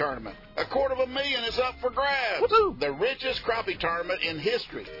Crappie Tournament. $250,000 is up for grabs. Woo-hoo! The richest crappie tournament in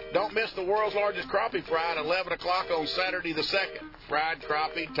history. Don't miss the world's largest crappie fry at 11 o'clock on Saturday the 2nd. Fried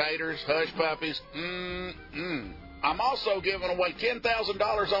crappie, taters, hush puppies. I'm also giving away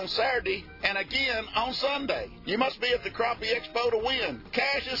 $10,000 on Saturday and again on Sunday. You must be at the Crappie Expo to win.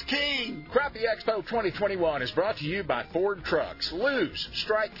 Cash is king. Crappie Expo 2021 is brought to you by Ford Trucks, Lou's,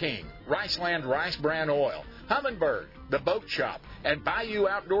 Strike King, Riceland Rice Bran Oil, Humminbird, The Boat Shop, and Bayou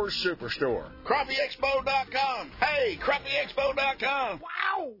Outdoors Superstore. CrappieExpo.com. Hey, CrappieExpo.com.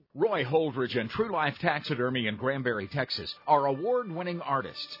 Wow! Roy Holdridge and True Life Taxidermy in Granbury, Texas are award-winning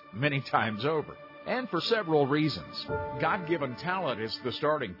artists many times over. And for several reasons. God-given talent is the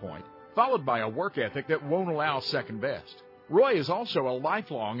starting point, followed by a work ethic that won't allow second best. Roy is also a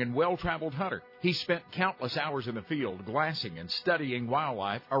lifelong and well-traveled hunter. He spent countless hours in the field glassing and studying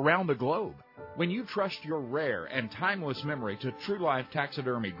wildlife around the globe. When you trust your rare and timeless memory to True Life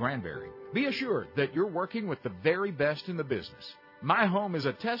Taxidermy Granbury, be assured that you're working with the very best in the business. My home is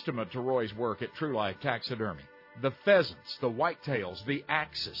a testament to Roy's work at True Life Taxidermy. The pheasants, the whitetails, the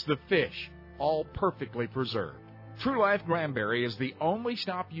axis, the fish, all perfectly preserved. True Life Granbury is the only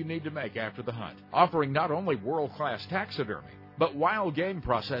stop you need to make after the hunt, offering not only world-class taxidermy, but wild game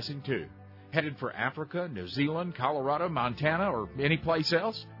processing too. Headed for Africa, New Zealand, Colorado, Montana, or any place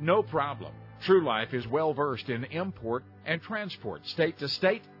else? No problem. True Life is well-versed in import and transport, state to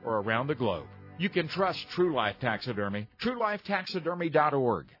state or around the globe. You can trust True Life Taxidermy,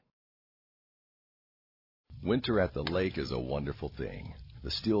 TrueLifeTaxidermy.org. Winter at the lake is a wonderful thing. The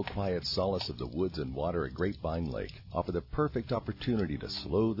still, quiet solace of the woods and water at Grapevine Lake offer the perfect opportunity to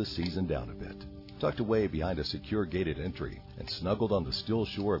slow the season down a bit. Tucked away behind a secure gated entry and snuggled on the still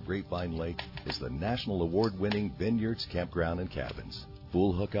shore of Grapevine Lake is the national award-winning Vineyards Campground and Cabins.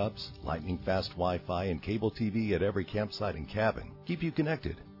 Full hookups, lightning-fast Wi-Fi, and cable TV at every campsite and cabin keep you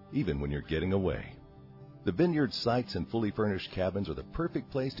connected, even when you're getting away. The Vineyards sites and fully furnished cabins are the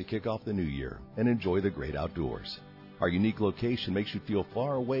perfect place to kick off the new year and enjoy the great outdoors. Our unique location makes you feel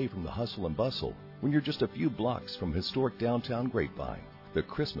far away from the hustle and bustle when you're just a few blocks from historic downtown Grapevine, the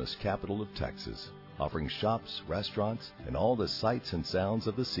Christmas capital of Texas, offering shops, restaurants, and all the sights and sounds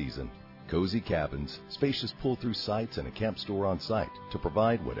of the season. Cozy cabins, spacious pull-through sites, and a camp store on site to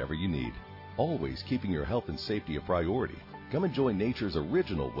provide whatever you need. Always keeping your health and safety a priority. Come enjoy nature's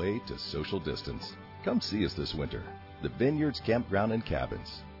original way to social distance. Come see us this winter. The Vineyards Campground and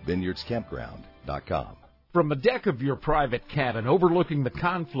Cabins. VineyardsCampground.com. From the deck of your private cabin overlooking the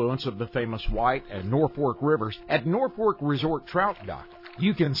confluence of the famous White and Norfork rivers at Norfork Resort Trout Dock,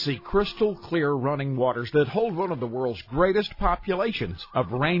 you can see crystal clear running waters that hold one of the world's greatest populations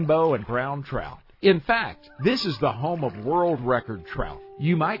of rainbow and brown trout. In fact, this is the home of world record trout.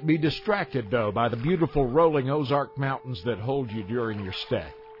 You might be distracted, though, by the beautiful rolling Ozark Mountains that hold you during your stay.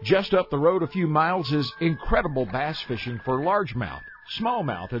 Just up the road a few miles is incredible bass fishing for largemouth,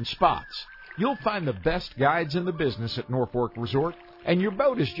 smallmouth, and spots. You'll find the best guides in the business at Norfolk Resort, and your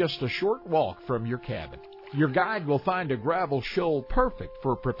boat is just a short walk from your cabin. Your guide will find a gravel shoal perfect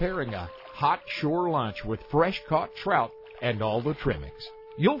for preparing a hot shore lunch with fresh-caught trout and all the trimmings.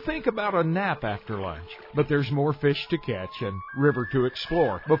 You'll think about a nap after lunch, but there's more fish to catch and river to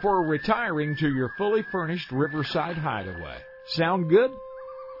explore before retiring to your fully furnished riverside hideaway. Sound good?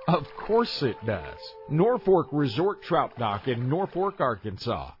 Of course it does. Norfolk Resort Trout Dock in Norfolk,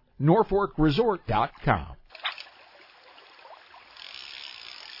 Arkansas. NorfolkResort.com.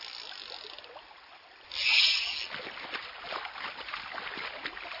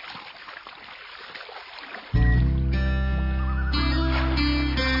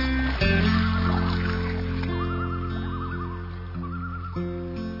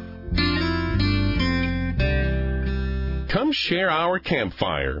 Come share our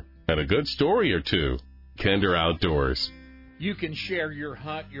campfire and a good story or two. Kinder Outdoors. You can share your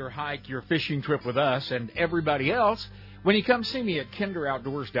hunt, your hike, your fishing trip with us and everybody else when you come see me at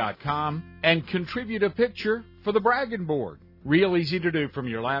kinderoutdoors.com and contribute a picture for the bragging board. Real easy to do from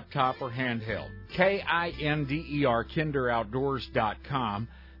your laptop or handheld. KINDER, kinderoutdoors.com.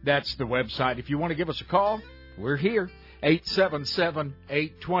 That's the website. If you want to give us a call, we're here.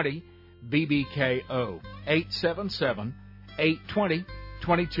 877-820-BBKO.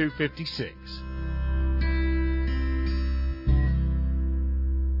 877-820-2256.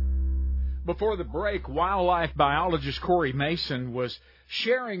 Before the break, wildlife biologist Corey Mason was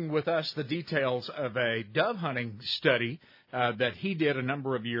sharing with us the details of a dove hunting study that he did a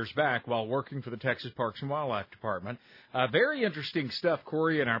number of years back while working for the Texas Parks and Wildlife Department. Very interesting stuff,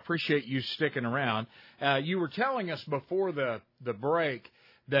 Corey, and I appreciate you sticking around. You were telling us before the break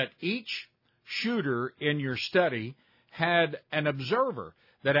that each shooter in your study had an observer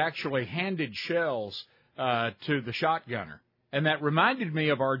that actually handed shells to the shotgunner. And that reminded me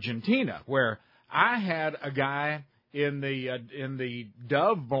of Argentina, where I had a guy in the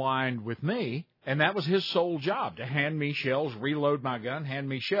dove blind with me, and that was his sole job, to hand me shells, reload my gun, hand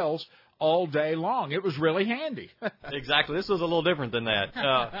me shells all day long. It was really handy. Exactly. This was a little different than that.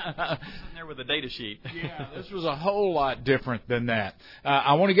 Sitting there with a data sheet. Yeah, this was a whole lot different than that.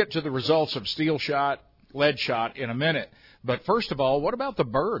 I want to get to the results of steel shot, lead shot in a minute. But first of all, what about the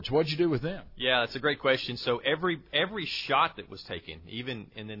birds? What'd you do with them? Yeah, that's a great question. So every shot that was taken,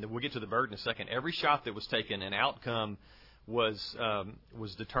 and then we'll get to the bird in a second. Every shot that was taken, an outcome was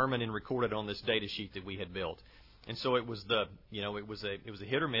determined and recorded on this data sheet that we had built. And so it was a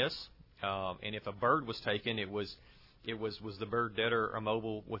hit or miss. And if a bird was taken, it was the bird dead or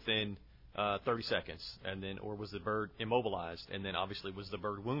immobile within 30 seconds, and then, or was the bird immobilized, and then obviously was the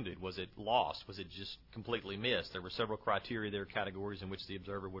bird wounded? Was it lost? Was it just completely missed? There were several criteria there, categories in which the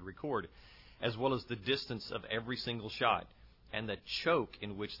observer would record, as well as the distance of every single shot and the choke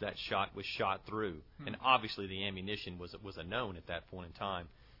in which that shot was shot through. And obviously the ammunition was a known at that point in time.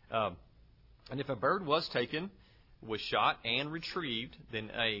 And if a bird was taken, was shot and retrieved,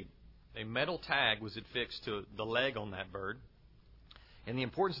 then a metal tag was affixed to the leg on that bird. And the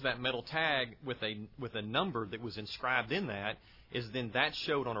importance of that metal tag with a number that was inscribed in that is then that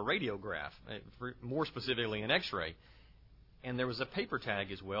showed on a radiograph, more specifically an X-ray. And there was a paper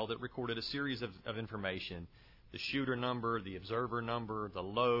tag as well that recorded a series of information: the shooter number, the observer number, the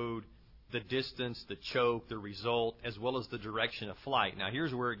load, the distance, the choke, the result, as well as the direction of flight. Now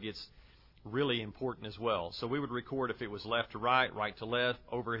here's where it gets really important as well. So we would record if it was left to right, right to left,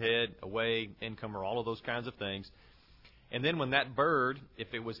 overhead, away, incomer, all of those kinds of things. And then when that bird,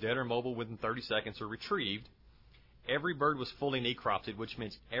 if it was dead or mobile within 30 seconds or retrieved, every bird was fully necropsied, which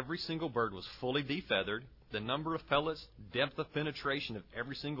means every single bird was fully defeathered, the number of pellets, depth of penetration of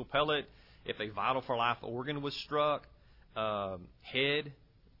every single pellet, if a vital for life organ was struck, head,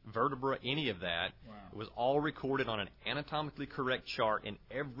 vertebra, any of that. Wow. It was all recorded on an anatomically correct chart in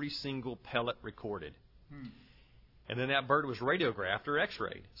every single pellet recorded. And then that bird was radiographed or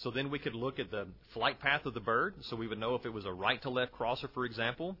X-rayed. So then we could look at the flight path of the bird, so we would know if it was a right to left crosser, for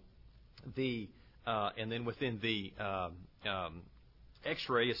example. And then within the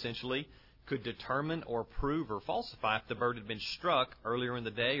X-ray, essentially, could determine or prove or falsify if the bird had been struck earlier in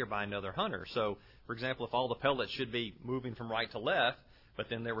the day or by another hunter. So, for example, if all the pellets should be moving from right to left, but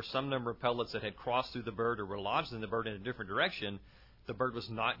then there were some number of pellets that had crossed through the bird or were lodged in the bird in a different direction, the bird was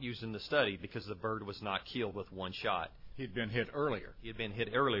not used in the study because the bird was not killed with one shot. He'd been hit earlier. He had been hit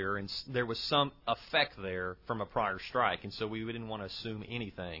earlier, and there was some effect there from a prior strike, and so we didn't want to assume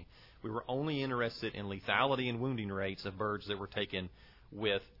anything. We were only interested in lethality and wounding rates of birds that were taken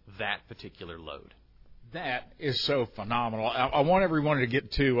with that particular load. That is so phenomenal. I want everyone to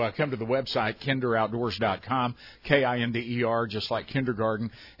get to come to the website, kinderoutdoors.com, Kinder, just like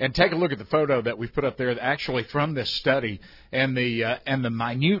kindergarten, and take a look at the photo that we've put up there actually from this study and the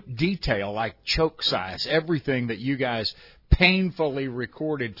minute detail, like choke size, everything that you guys painfully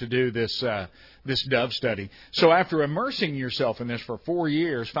recorded to do this dove study. So after immersing yourself in this for 4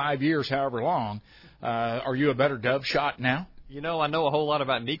 years, 5 years, however long, are you a better dove shot now? You know, I know a whole lot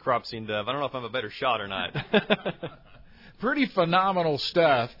about necropsy and dove. I don't know if I'm a better shot or not. Pretty phenomenal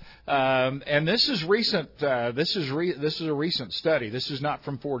stuff. And this is recent. This is a recent study. This is not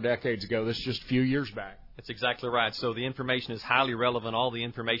from 4 decades ago. This is just a few years back. That's exactly right. So the information is highly relevant. All the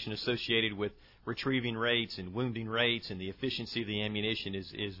information associated with retrieving rates and wounding rates and the efficiency of the ammunition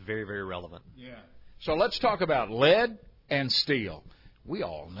is very, very relevant. Yeah. So let's talk about lead and steel. We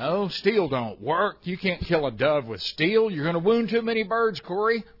all know steel don't work. You can't kill a dove with steel. You're going to wound too many birds,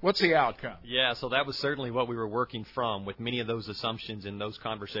 Corey. What's the outcome? Yeah, so that was certainly what we were working from, with many of those assumptions and those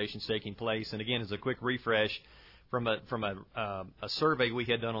conversations taking place. And again, as a quick refresh, from a survey we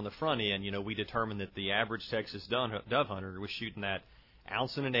had done on the front end, you know, we determined that the average Texas dove hunter was shooting that 1.8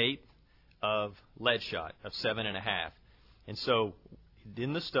 ounces of lead shot of 7.5. And so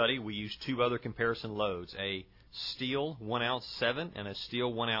in the study, we used 2 other comparison loads, a steel 1 ounce 7 and a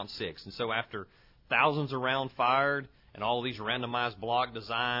steel 1 ounce 6. And so after thousands of rounds fired and all these randomized block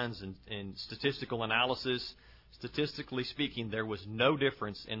designs and statistical analysis, statistically speaking, there was no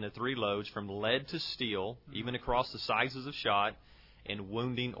difference in the 3 loads from lead to steel, even across the sizes of shot, in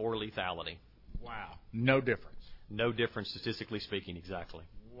wounding or lethality. Wow. No difference. No difference, statistically speaking, exactly.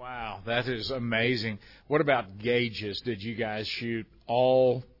 Wow, that is amazing. What about gauges? Did you guys shoot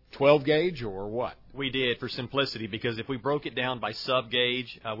all 12 gauge or what? We did, for simplicity, because if we broke it down by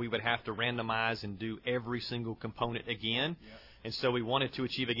sub-gauge, we would have to randomize and do every single component again. Yep. And so we wanted to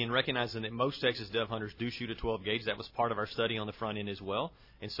achieve, again, recognizing that most Texas dove hunters do shoot a 12 gauge. That was part of our study on the front end as well.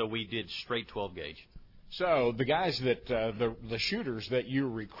 And so we did straight 12 gauge. So the guys that, the shooters that you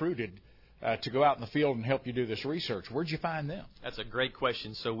recruited to go out in the field and help you do this research, where'd you find them? That's a great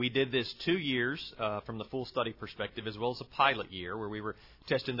question. So we did this 2 years from the full study perspective, as well as a pilot year where we were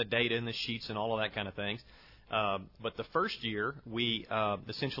testing the data and the sheets and all of that kind of things. But the first year, we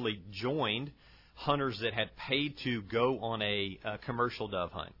essentially joined hunters that had paid to go on a commercial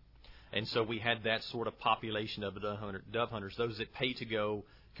dove hunt. And so we had that sort of population of dove hunters, those that pay to go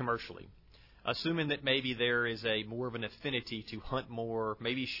commercially. Assuming that maybe there is a more of an affinity to hunt more,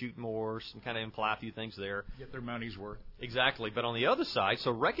 maybe shoot more, some kind of imply a few things there. Get their money's worth. Exactly. But on the other side,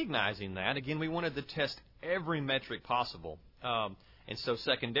 so recognizing that, again, we wanted to test every metric possible. And so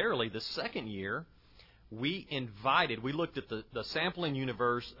secondarily, the second year, we looked at the sampling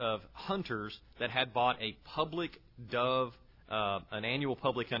universe of hunters that had bought a public dove, an annual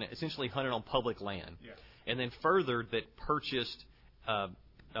public hunt, essentially hunted on public land. Yeah. And then further, that purchased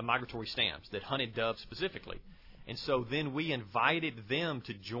migratory stamps that hunted doves specifically. And so then we invited them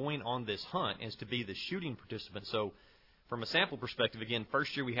to join on this hunt as to be the shooting participants. So from a sample perspective, again,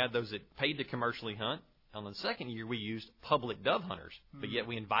 first year we had those that paid to commercially hunt. On the second year, we used public dove hunters, but yet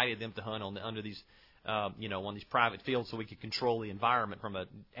we invited them to hunt under these, on these private fields so we could control the environment from a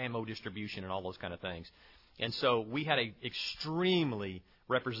ammo distribution and all those kind of things. And so we had an extremely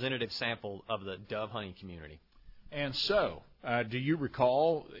representative sample of the dove hunting community. And so, do you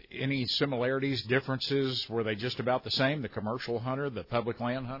recall any similarities, differences? Were they just about the same, the commercial hunter, the public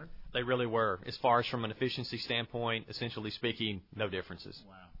land hunter? They really were. As far as from an efficiency standpoint, essentially speaking, no differences.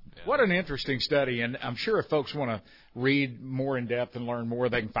 Wow. Yeah. What an interesting study, and I'm sure if folks want to read more in depth and learn more,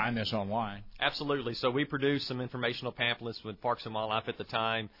 they can find this online. Absolutely. So we produced some informational pamphlets with Parks and Wildlife at the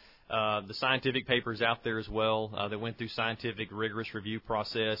time. The scientific papers out there as well that went through scientific rigorous review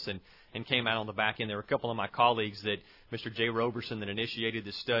process and came out on the back end. There were a couple of my colleagues that Mr. Jay Roberson that initiated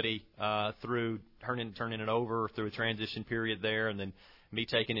the study through turning it over through a transition period there, and then me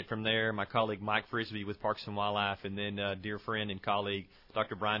taking it from there, my colleague Mike Frisbee with Parks and Wildlife, and then dear friend and colleague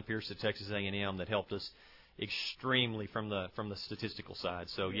Dr. Brian Pierce at Texas A&M that helped us extremely from the statistical side.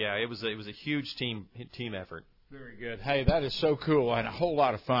 So yeah, it was a huge team effort. Very good. Hey, that is so cool and a whole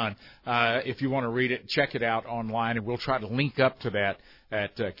lot of fun. If you want to read it, check it out online, and we'll try to link up to that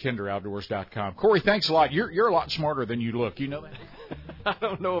at kinderoutdoors.com. Corey, thanks a lot. You're a lot smarter than you look. You know that? I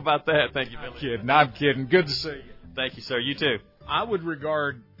don't know about that. Thank you, Billy. I'm kidding. Good to see you. Thank you, sir. You too. I would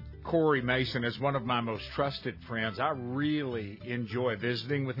regard Corey Mason as one of my most trusted friends. I really enjoy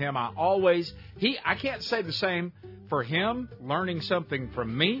visiting with him. I can't say the same for him, learning something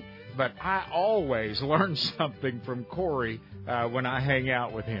from me, but I always learn something from Corey when I hang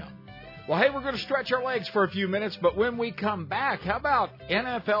out with him. Well, hey, we're going to stretch our legs for a few minutes, but when we come back, how about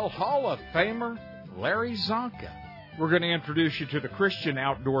NFL Hall of Famer Larry Zonka. We're going to introduce you to the Christian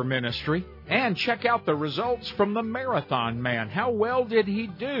Outdoor Ministry and check out the results from the Marathon Man. How well did he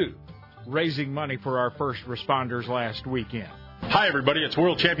do raising money for our first responders last weekend? Hi, everybody. It's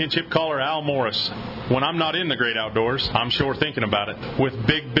World Championship caller Al Morris. When I'm not in the great outdoors, I'm sure thinking about it with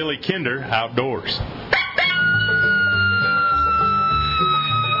Big Billy Kinder Outdoors.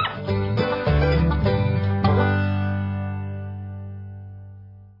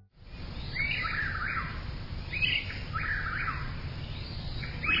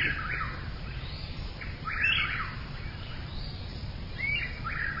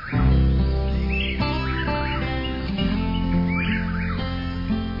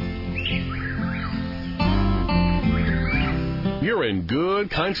 You're in good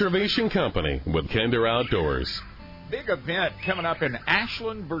conservation company with Kinder Outdoors. Big event coming up in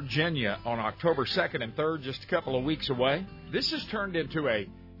Ashland, Virginia on October 2nd and 3rd, just a couple of weeks away. This has turned into a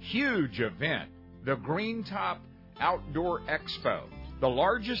huge event, the Green Top Outdoor Expo, the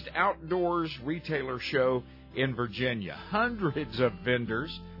largest outdoors retailer show in Virginia. Hundreds of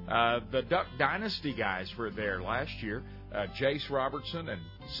vendors. The Duck Dynasty guys were there last year, Jace Robertson and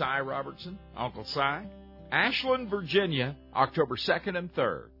Cy Robertson, Uncle Cy. Ashland, Virginia, October 2nd and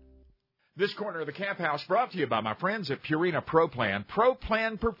 3rd. This corner of the Camp House brought to you by my friends at Purina ProPlan.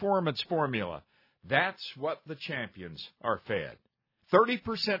 ProPlan Performance Formula. That's what the champions are fed.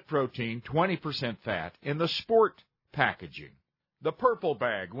 30% protein, 20% fat in the sport packaging. The purple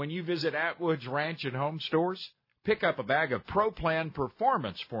bag. When you visit Atwood's Ranch and Home Stores, pick up a bag of ProPlan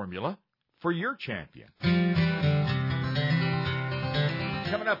Performance Formula for your champion.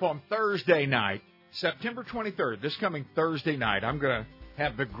 Coming up on Thursday night, September 23rd, this coming Thursday night, I'm going to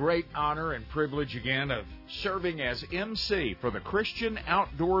have the great honor and privilege again of serving as MC for the Christian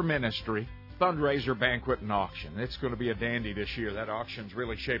Outdoor Ministry fundraiser banquet and auction. It's going to be a dandy this year. That auction's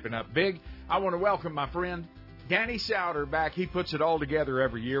really shaping up big. I want to welcome my friend Danny Souter back. He puts it all together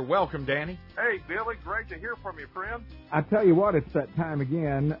every year. Welcome, Danny. Hey, Billy. Great to hear from you, friend. I tell you what, it's that time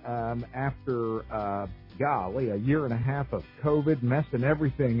again after golly, a year and a half of COVID messing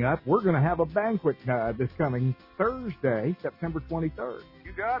everything up. We're going to have a banquet this coming Thursday, September 23rd.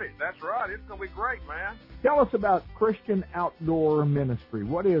 You got it. That's right. It's going to be great, man. Tell us about Christian Outdoor Ministry.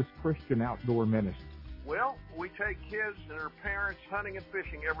 What is Christian Outdoor Ministry? Well, we take kids and their parents hunting and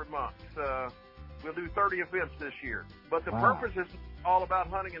fishing every month. We'll do 30 events this year. But the purpose is all about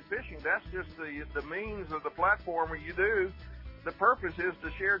hunting and fishing. That's just the means of the platform where you do. The purpose is to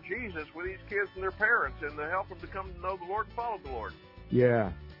share Jesus with these kids and their parents and to help them to come to know the Lord and follow the Lord.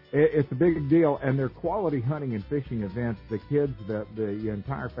 Yeah, it's a big deal, and they're quality hunting and fishing events. The kids, the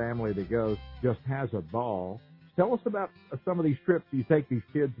entire family that goes just has a ball. Tell us about some of these trips you take these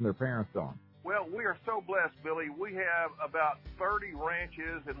kids and their parents on. Well, we are so blessed, Billy. We have about 30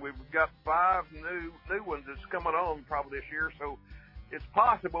 ranches, and we've got 5 new ones that's coming on probably this year. So it's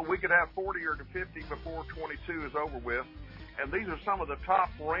possible we could have 40 or 50 before 22 is over with. And these are some of the top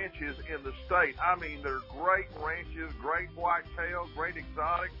ranches in the state. I mean, they're great ranches, great whitetail, great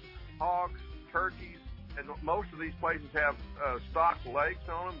exotics, hogs, turkeys, and most of these places have stocked lakes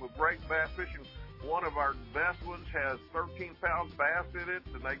on them with great bass fishing. One of our best ones has 13-pound bass in it,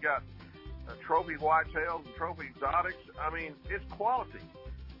 and they got trophy whitetails and trophy exotics. I mean, it's quality.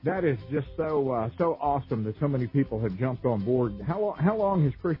 That is just so awesome that so many people have jumped on board. How long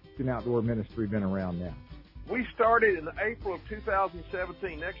has Christian Outdoor Ministry been around now? We started in April of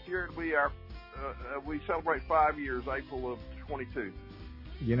 2017. Next year it'll be we celebrate 5 years, April of 22.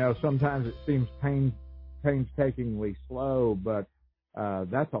 You know, sometimes it seems painstakingly slow, but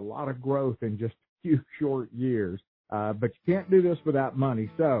that's a lot of growth in just a few short years. But you can't do this without money.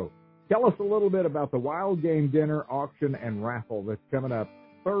 So tell us a little bit about the Wild Game Dinner, Auction, and Raffle that's coming up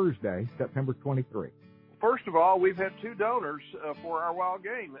Thursday, September 23. First of all, we've had 2 donors for our wild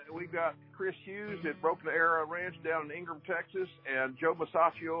game. We've got Chris Hughes at Broken Arrow Ranch down in Ingram, Texas, and Joe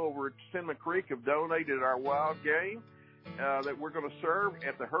Masaccio over at Cinnamon Creek have donated our wild game that we're going to serve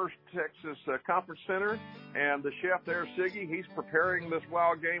at the Hearst, Texas Conference Center. And the chef there, Siggy, he's preparing this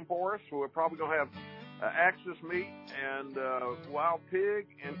wild game for us. So we're probably going to have axis meat and wild pig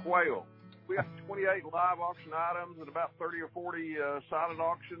and quail. We have 28 live auction items and about 30 or 40 silent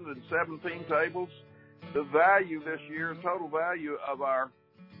auctions and 17 tables. The value this year, total value of our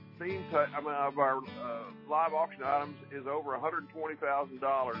live auction items is over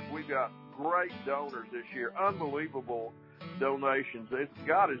 $120,000. We've got great donors this year, unbelievable donations.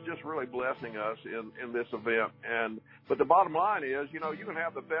 God is just really blessing us in this event. But the bottom line is, you know, you can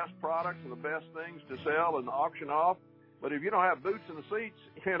have the best products and the best things to sell and auction off, but if you don't have boots in the seats,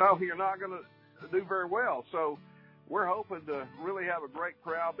 you know, you're not going to do very well. So we're hoping to really have a great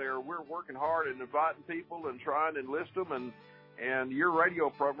crowd there. We're working hard and inviting people and trying to enlist them, and your radio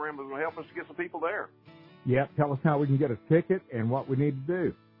program is going to help us to get some people there. Yep. Tell us how we can get a ticket and what we need to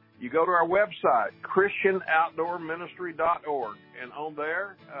do. You go to our website, ChristianOutdoorMinistry.org, and on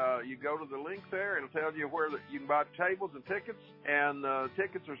there, you go to the link there, and it'll tell you where you can buy tables and tickets, and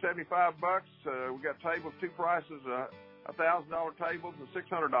tickets are $75. We got tables, two prices, $1,000 tables and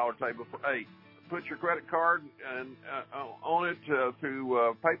 $600 tables for 8. Put your credit card and on it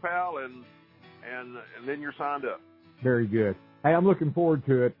through PayPal, and then you're signed up. Very good. Hey, I'm looking forward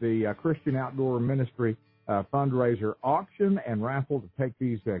to it. The Christian Outdoor Ministry fundraiser auction and raffle to take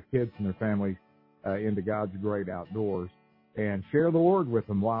these kids and their families into God's great outdoors and share the Lord with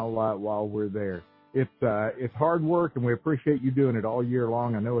them while we're there. It's hard work, and we appreciate you doing it all year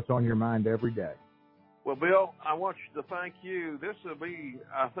long. I know it's on your mind every day. Well, Bill, I want you to thank you. This will be,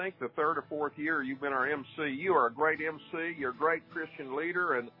 I think, the third or fourth year you've been our MC. You are a great MC. You're a great Christian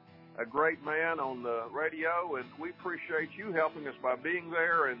leader and a great man on the radio, and we appreciate you helping us by being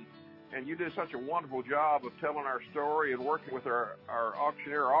there, and you did such a wonderful job of telling our story and working with our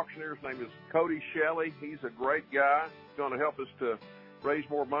auctioneer. Our auctioneer's name is Cody Shelley. He's a great guy. He's going to help us to raise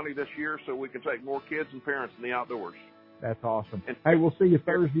more money this year so we can take more kids and parents in the outdoors. That's awesome. And hey, we'll see you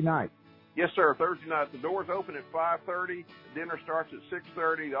Thursday night. Yes, sir. Thursday night. The doors open at 5:30. Dinner starts at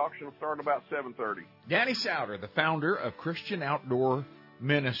 6:30. The auction will start about 7:30. Danny Souter, the founder of Christian Outdoor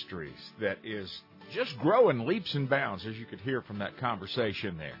Ministries, that is just growing leaps and bounds, as you could hear from that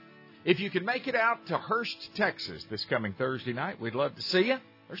conversation there. If you can make it out to Hurst, Texas this coming Thursday night, we'd love to see you.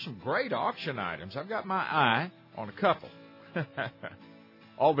 There's some great auction items. I've got my eye on a couple.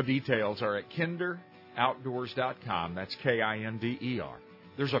 All the details are at kinderoutdoors.com. That's KINDER.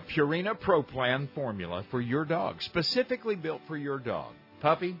 There's a Purina Pro Plan formula for your dog, specifically built for your dog.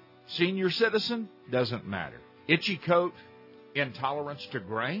 Puppy, senior citizen, doesn't matter. Itchy coat, intolerance to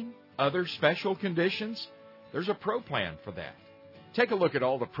grain, other special conditions, there's a Pro Plan for that. Take a look at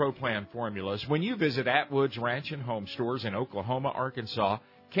all the Pro Plan formulas when you visit Atwood's Ranch and Home Stores in Oklahoma, Arkansas,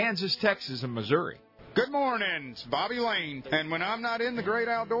 Kansas, Texas, and Missouri. Good morning, it's Bobby Lane, and when I'm not in the great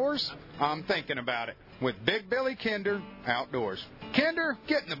outdoors, I'm thinking about it with Big Billy Kinder Outdoors. Kinder,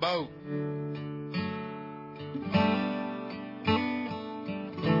 get in the boat.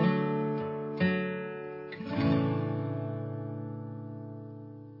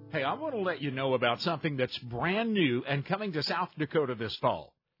 Hey, I want to let you know about something that's brand new and coming to South Dakota this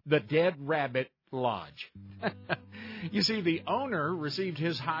fall, the Dead Rabbit Lodge. You see, the owner received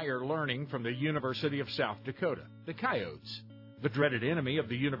his higher learning from the University of South Dakota, the Coyotes. The dreaded enemy of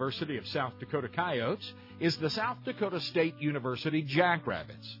the University of South Dakota Coyotes is the South Dakota State University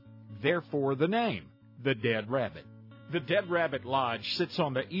Jackrabbits. Therefore, the name, the Dead Rabbit. The Dead Rabbit Lodge sits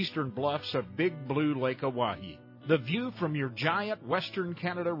on the eastern bluffs of Big Blue Lake Oahe. The view from your giant Western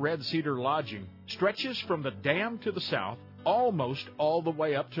Canada Red Cedar lodging stretches from the dam to the south almost all the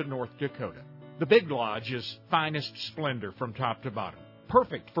way up to North Dakota. The Big Lodge is finest splendor from top to bottom,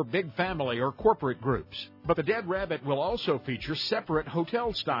 perfect for big family or corporate groups. But the Dead Rabbit will also feature separate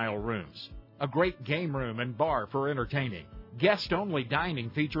hotel-style rooms, a great game room and bar for entertaining, guest-only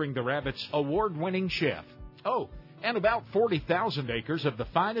dining featuring the Rabbit's award-winning chef. Oh, and about 40,000 acres of the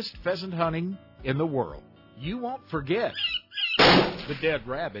finest pheasant hunting in the world. You won't forget the Dead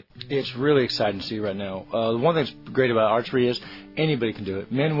Rabbit. It's really exciting to see right now. The one thing that's great about archery is anybody can do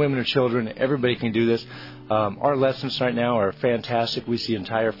it. Men, women, or children, everybody can do this. Our lessons right now are fantastic. We see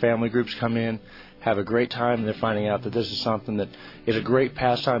entire family groups come in, have a great time, and they're finding out that this is something that is a great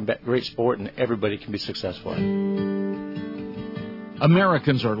pastime, great sport, and everybody can be successful in.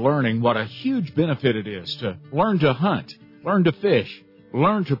 Americans are learning what a huge benefit it is to learn to hunt, learn to fish,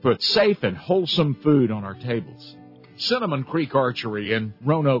 learn to put safe and wholesome food on our tables. Cinnamon Creek Archery in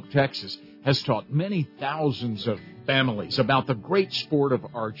Roanoke, Texas, has taught many thousands of families about the great sport of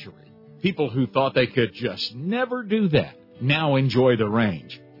archery. People who thought they could just never do that now enjoy the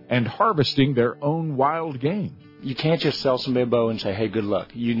range and harvesting their own wild game. You can't just sell somebody a bow and say, hey, good luck.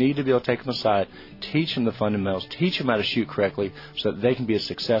 You need to be able to take them aside, teach them the fundamentals, teach them how to shoot correctly so that they can be as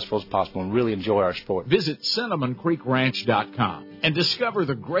successful as possible and really enjoy our sport. Visit CinnamonCreekRanch.com and discover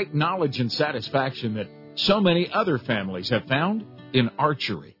the great knowledge and satisfaction that so many other families have found in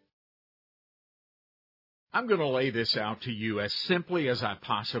archery. I'm going to lay this out to you as simply as I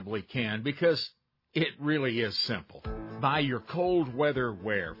possibly can because it really is simple. Buy your cold weather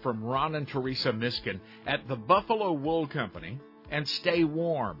wear from Ron and Teresa Miskin at the Buffalo Wool Company and stay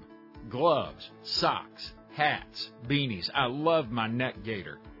warm. Gloves, socks, hats, beanies. I love my neck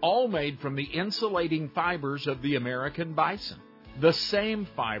gaiter. All made from the insulating fibers of the American bison. the same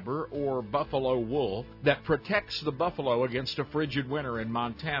fiber or buffalo wool that protects the buffalo against a frigid winter in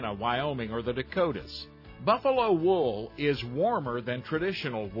Montana, Wyoming, or the Dakotas. Buffalo wool is warmer than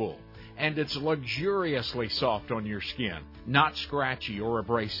traditional wool, and it's luxuriously soft on your skin, not scratchy or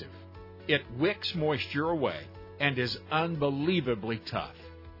abrasive. It wicks moisture away and is unbelievably tough,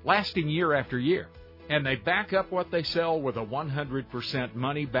 lasting year after year. And they back up what they sell with a 100%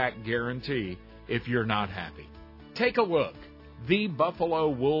 money-back guarantee if you're not happy. Take a look.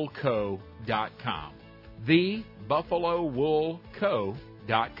 TheBuffaloWoolCo.com.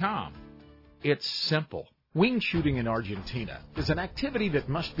 TheBuffaloWoolCo.com. It's simple. Wing shooting in Argentina is an activity that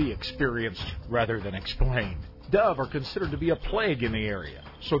must be experienced rather than explained. Dove are considered to be a plague in the area,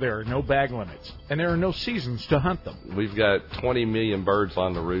 so there are no bag limits, and there are no seasons to hunt them. We've got 20 million birds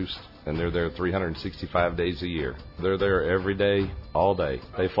on the roost, and they're there 365 days a year. They're there every day, all day.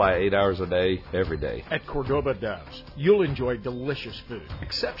 They fly 8 hours a day, every day. At Cordoba Doves, you'll enjoy delicious food,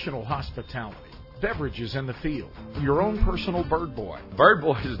 exceptional hospitality, beverages in the field, your own personal bird boy. Bird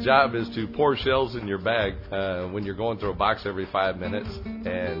boy's job is to pour shells in your bag when you're going through a box every 5 minutes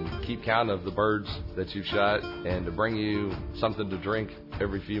and keep count of the birds that you've shot and to bring you something to drink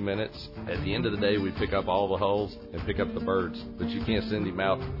every few minutes. At the end of the day, we pick up all the hulls and pick up the birds, but you can't send him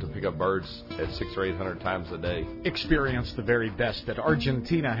out to pick up birds at 600 or 800 times a day. Experience the very best that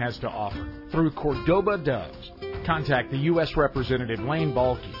Argentina has to offer through Cordoba Doves. Contact the U.S. Representative Lane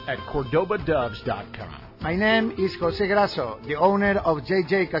Balky at CordobaDoves.com. My name is Jose Grasso, the owner of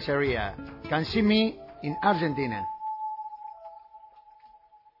JJ Caceria. Can see me in Argentina.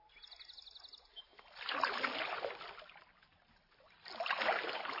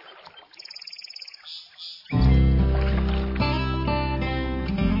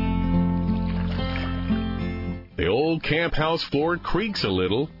 The old camp house floor creaks a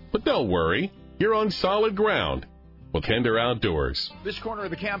little, but don't worry. You're on solid ground with Kinder Outdoors. This corner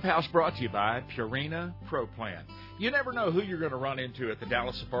of the camp house brought to you by Purina Pro Plan. You never know who you're going to run into at the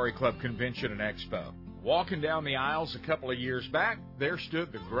Dallas Safari Club Convention and Expo. Walking down the aisles a couple of years back, there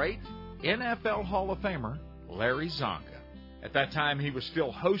stood the great NFL Hall of Famer, Larry Zonka. At that time, he was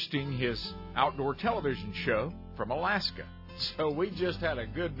still hosting his outdoor television show from Alaska. So we just had a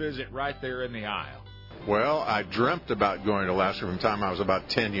good visit right there in the aisle. Well, I dreamt about going to Alaska from the time I was about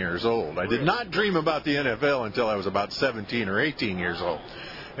 10 years old. I did not dream about the NFL until I was about 17 or 18 years old.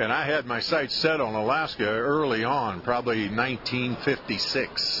 And I had my sights set on Alaska early on, probably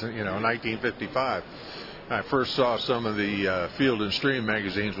 1956, 1955. I first saw some of the Field and Stream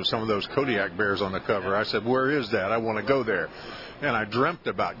magazines with some of those Kodiak bears on the cover. I said, where is that? I want to go there. And I dreamt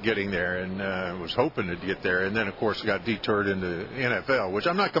about getting there and was hoping to get there. And then, of course, got detoured into NFL, which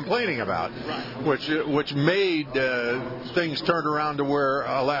I'm not complaining about, which made things turn around to where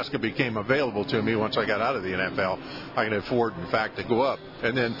Alaska became available to me once I got out of the NFL. I could afford, in fact, to go up.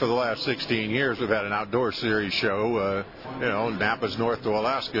 And then for the last 16 years, we've had an outdoor series show, Napa's north to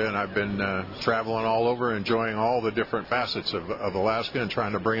Alaska, and I've been traveling all over, enjoying all the different facets of Alaska and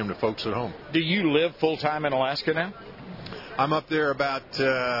trying to bring them to folks at home. Do you live full-time in Alaska now? I'm up there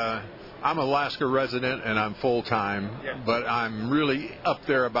I'm an Alaska resident and I'm full-time, but I'm really up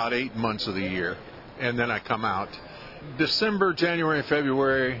there about 8 months of the year, and then I come out. December, January, and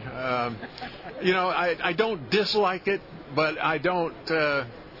February, I don't dislike it, but I don't,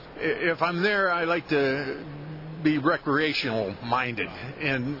 if I'm there, I like to be recreational minded,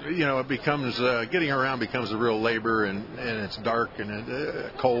 and it becomes getting around becomes a real labor, and it's dark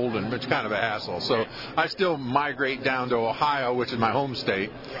and cold, and it's kind of a hassle. So I still migrate down to Ohio, which is my home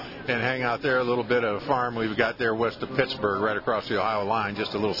state, and hang out there a little bit of a farm we've got there west of Pittsburgh, right across the Ohio line,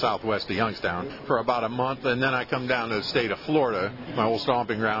 just a little southwest of Youngstown, for about a month, and then I come down to the state of Florida. My old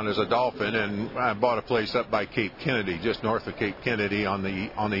stomping ground is a Dolphin, and I bought a place up by Cape Kennedy, just north of Cape Kennedy on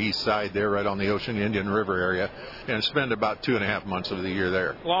the east side there, right on the Ocean Indian River area, and spend about 2.5 months of the year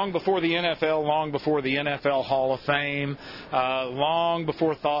there. Long before the NFL, long before the NFL Hall of Fame, long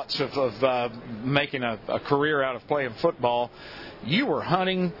before thoughts of making a career out of playing football, you were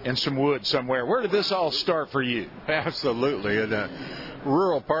hunting in some woods somewhere. Where did this all start for you? Absolutely. In a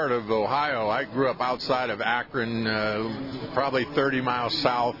rural part of Ohio, I grew up outside of Akron, probably 30 miles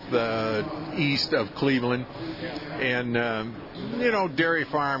south east of Cleveland. And, dairy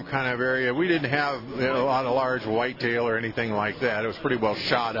farm kind of area. We didn't have a lot of large whitetail or anything like that. It was pretty well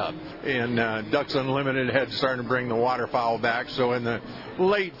shot up. And Ducks Unlimited had started to bring the waterfowl back. So in the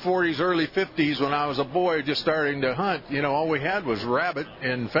late 40s, early 50s, when I was a boy just starting to hunt, all we had was rabbit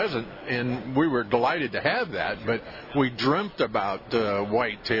and pheasant. And we were delighted to have that. But we dreamt about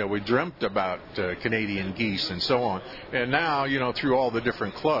whitetail. We dreamt about Canadian geese and so on. And now, through all the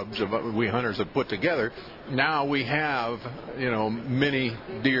different clubs we hunters have put together, now we have, many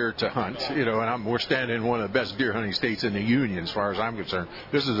deer to hunt, and we're standing in one of the best deer hunting states in the Union as far as I'm concerned.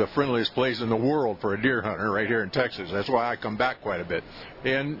 This is the friendliest place in the world for a deer hunter right here in Texas. That's why I come back quite a bit.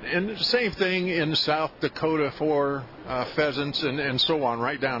 And the same thing in South Dakota for pheasants and so on,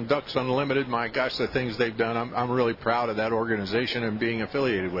 right down Ducks Unlimited. My gosh, the things they've done, I'm really proud of that organization and being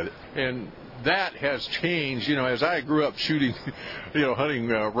affiliated with it. And that has changed, as I grew up shooting, hunting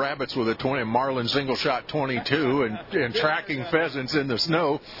rabbits with a Marlin single shot 22 and tracking pheasants in the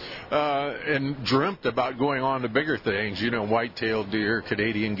snow, and dreamt about going on to bigger things, white-tailed deer,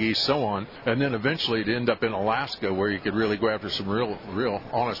 Canadian geese, so on, and then eventually to end up in Alaska where you could really go after some real,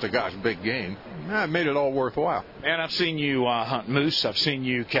 honest to gosh, big game. It made it all worthwhile. And I've seen you hunt moose. I've seen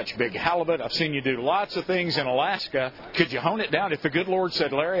you catch big halibut. I've seen you do lots of things in Alaska. Could you hone it down? If the good Lord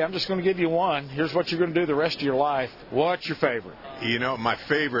said, Larry, I'm just going to give you one. Here's what you're going to do the rest of your life. What's your favorite? My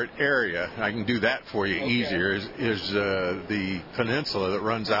favorite area, I can do that for you easier, is the peninsula that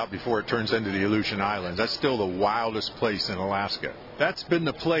runs out before it turns into the Aleutian Islands. That's still the wildest place in Alaska. That's been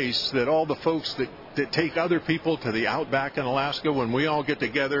the place that all the folks that take other people to the outback in Alaska, when we all get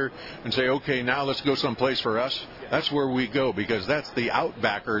together and say, okay, now let's go someplace for us, that's where we go, because that's the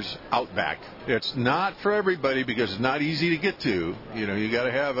outbackers' outback. It's not for everybody because it's not easy to get to. You got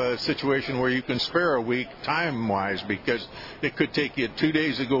to have a situation where you can spare a week time-wise, because it could take you 2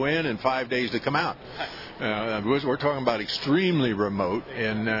 days to go in and 5 days to come out. We're talking about extremely remote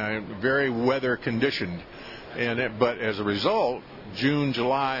and very weather conditioned. But as a result, June,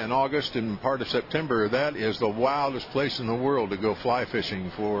 July, and August, and part of September, that is the wildest place in the world to go fly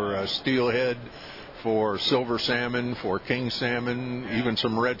fishing for steelhead, for silver salmon, for king salmon, even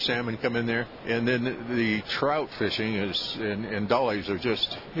some red salmon come in there. And then the trout fishing and dollies are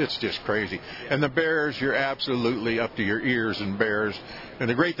it's just crazy. And the bears, you're absolutely up to your ears in bears. And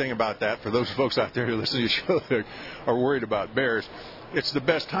the great thing about that, for those folks out there who listen to the show that are worried about bears, it's the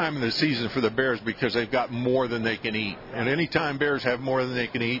best time of the season for the bears because they've got more than they can eat. And anytime bears have more than they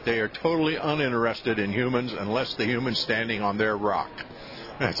can eat, they are totally uninterested in humans unless the human's standing on their rock.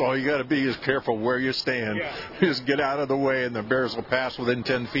 That's all you got to be is careful where you stand. Yeah. Just get out of the way, and the bears will pass within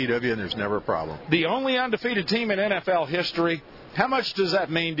 10 feet of you, and there's never a problem. The only undefeated team in NFL history. How much does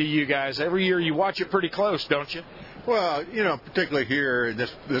that mean to you guys? Every year you watch it pretty close, don't you? Well, particularly here in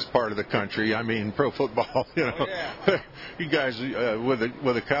this part of the country, pro football, you guys with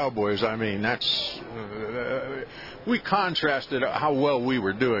the Cowboys, that's we contrasted how well we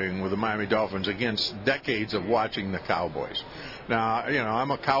were doing with the Miami Dolphins against decades of watching the Cowboys. Now, I'm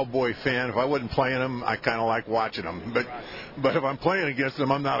a Cowboy fan. If I wasn't playing them, I kind of like watching them. But if I'm playing against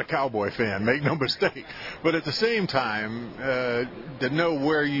them, I'm not a Cowboy fan. Make no mistake. But at the same time, to know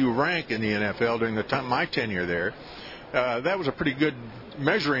where you rank in the NFL during my tenure there, that was a pretty good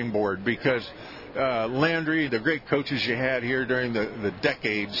measuring board because Landry, the great coaches you had here during the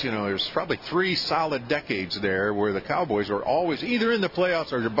decades, there's probably 3 solid decades there where the Cowboys were always either in the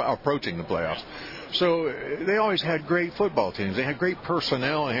playoffs or approaching the playoffs. So they always had great football teams. They had great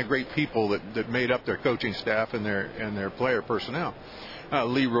personnel and had great people that made up their coaching staff and their player personnel.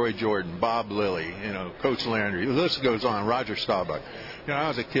 Leroy Jordan, Bob Lilly, Coach Landry. The list goes on. Roger Staubach. I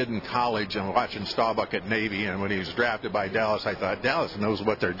was a kid in college and watching Staubach at Navy, and when he was drafted by Dallas, I thought, Dallas knows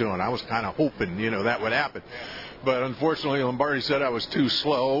what they're doing. I was kind of hoping, that would happen. But unfortunately, Lombardi said I was too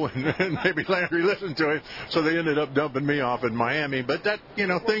slow, and maybe Landry listened to him, so they ended up dumping me off in Miami. But that,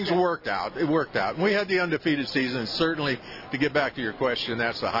 things worked out. It worked out. And we had the undefeated season, and certainly, to get back to your question,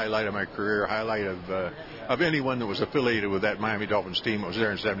 that's the highlight of my career, highlight of anyone that was affiliated with that Miami Dolphins team that was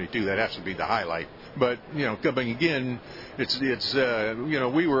there in '72. That has to be the highlight. But, coming again, it's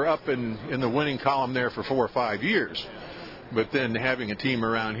we were up in the winning column there for 4 or 5 years. But then having a team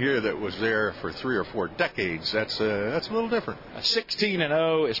around here that was there for 3 or 4 decades, that's a little different.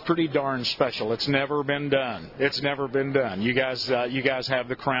 16-0 is pretty darn special. It's never been done. It's never been done. You guys have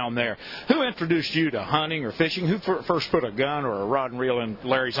the crown there. Who introduced you to hunting or fishing? Who first put a gun or a rod and reel in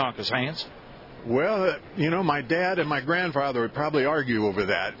Larry Zonka's hands? Well, my dad and my grandfather would probably argue over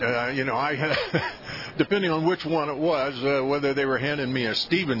that. I had, depending on which one it was, whether they were handing me a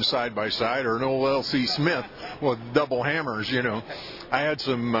Stevens side-by-side or an old L.C. Smith with double hammers, I had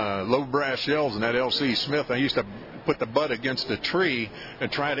some low brass shells in that L.C. Smith. I used to put the butt against a tree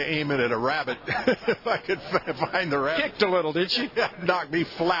and try to aim it at a rabbit if I could find the rabbit. Kicked a little, did you? Knocked me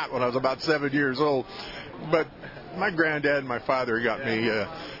flat when I was about 7 years old. But my granddad and my father got me,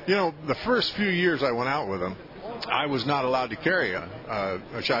 the first few years I went out with them, I was not allowed to carry a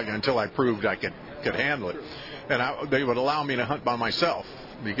shotgun until I proved I could handle it. And they would allow me to hunt by myself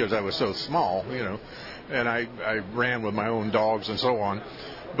because I was so small, and I ran with my own dogs and so on.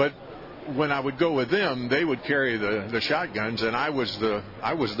 But when I would go with them, they would carry the shotguns, and I was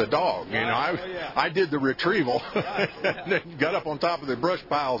the dog. You know, I did the retrieval. And then got up on top of the brush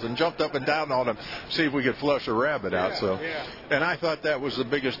piles and jumped up and down on them, see if we could flush a rabbit out. And I thought that was the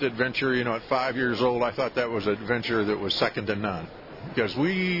biggest adventure. You know, at 5 years old, I thought that was an adventure that was second to none. Because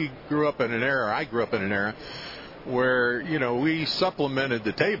I grew up in an era where, you know, we supplemented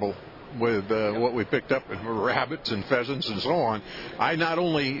the table with what we picked up, rabbits and pheasants and so on. I not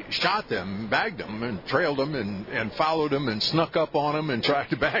only shot them, bagged them, and trailed them, and followed them, and snuck up on them and tried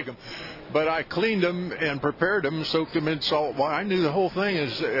to bag them, but I cleaned them and prepared them, soaked them in salt water. I knew the whole thing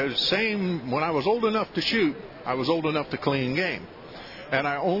is same. When I was old enough to shoot, I was old enough to clean game, and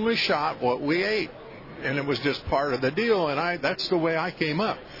I only shot what we ate, and it was just part of the deal. And that's the way I came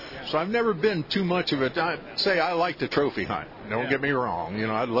up. So I've never been too much of it. I like to trophy hunt. Don't get me wrong. You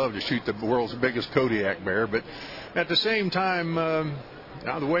know, I'd love to shoot the world's biggest Kodiak bear, but at the same time,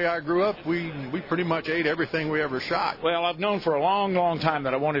 the way I grew up, we pretty much ate everything we ever shot. Well, I've known for a long, long time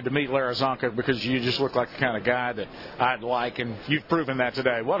that I wanted to meet Larry Csonka because you just look like the kind of guy that I'd like, and you've proven that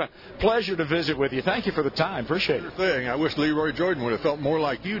today. What a pleasure to visit with you. Thank you for the time. Appreciate it. Sure thing. I wish Leroy Jordan would have felt more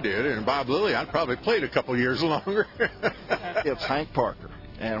like you did, and Bob Lilly, I'd probably played a couple years longer. It's Hank Parker.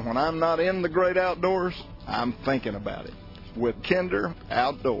 And when I'm not in the great outdoors, I'm thinking about it with Kinder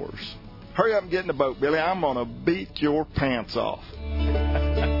Outdoors. Hurry up and get in the boat, Billy. I'm going to beat your pants off.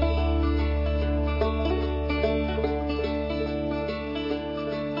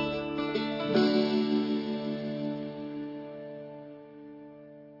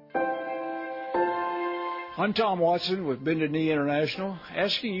 I'm Tom Watson with Bended Knee International,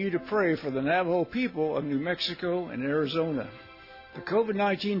 asking you to pray for the Navajo people of New Mexico and Arizona. The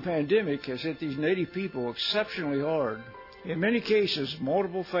COVID-19 pandemic has hit these Native people exceptionally hard. In many cases,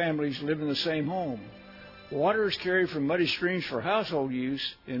 multiple families live in the same home. Water is carried from muddy streams for household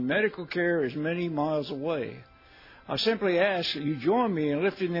use, and medical care is many miles away. I simply ask that you join me in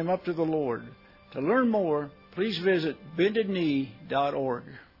lifting them up to the Lord. To learn more, please visit bendedknee.org.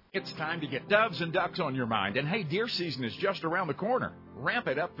 It's time to get doves and ducks on your mind. And hey, deer season is just around the corner. Ramp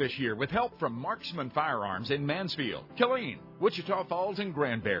it up this year with help from Marksman Firearms in Mansfield, Killeen, Wichita Falls, and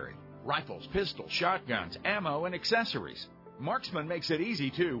Granbury. Rifles, pistols, shotguns, ammo, and accessories. Marksman makes it easy,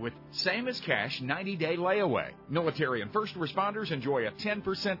 too, with same-as-cash 90-day layaway. Military and first responders enjoy a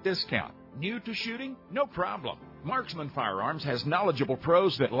 10% discount. New to shooting? No problem. Marksman Firearms has knowledgeable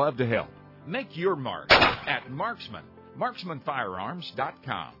pros that love to help. Make your mark at Marksman.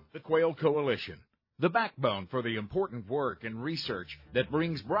 MarksmanFirearms.com. The Quail Coalition, the backbone for the important work and research that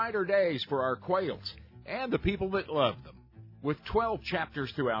brings brighter days for our quails and the people that love them. With 12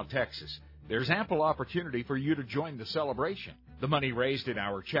 chapters throughout Texas, there's ample opportunity for you to join the celebration. The money raised in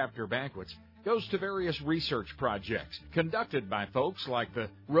our chapter banquets goes to various research projects conducted by folks like the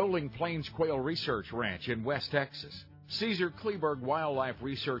Rolling Plains Quail Research Ranch in West Texas, Caesar Kleberg Wildlife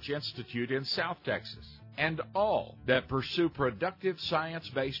Research Institute in South Texas, and all that pursue productive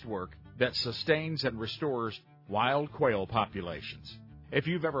science-based work that sustains and restores wild quail populations. If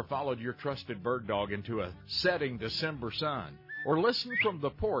you've ever followed your trusted bird dog into a setting December sun, or listened from the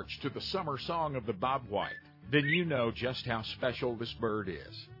porch to the summer song of the bobwhite, then you know just how special this bird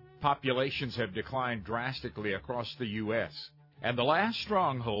is. Populations have declined drastically across the U.S., and the last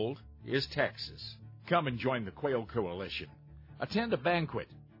stronghold is Texas. Come and join the Quail Coalition. Attend a banquet.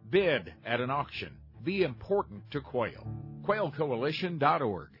 Bid at an auction. Be important to quail.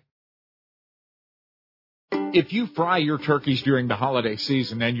 QuailCoalition.org. If you fry your turkeys during the holiday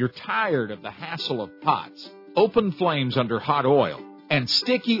season and you're tired of the hassle of pots, open flames under hot oil, and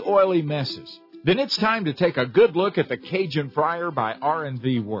sticky, oily messes, then it's time to take a good look at the Cajun Fryer by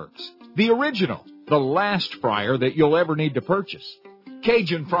R&V Works. The original, the last fryer that you'll ever need to purchase.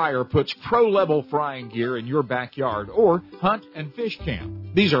 Cajun Fryer puts pro-level frying gear in your backyard or hunt and fish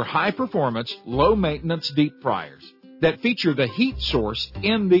camp. These are high-performance, low-maintenance deep fryers that feature the heat source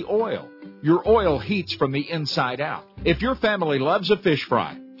in the oil. Your oil heats from the inside out. If your family loves a fish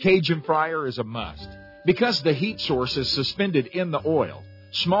fry, Cajun Fryer is a must. Because the heat source is suspended in the oil,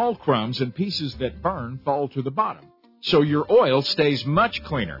 small crumbs and pieces that burn fall to the bottom. So your oil stays much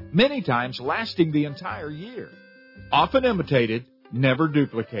cleaner, many times lasting the entire year. Often imitated, never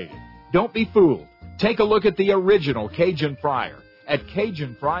duplicated. Don't be fooled. Take a look at the original Cajun Fryer at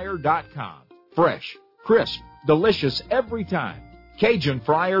CajunFryer.com. Fresh, crisp, delicious every time.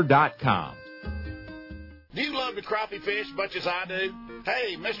 CajunFryer.com. Do you love to crappie fish as much as I do?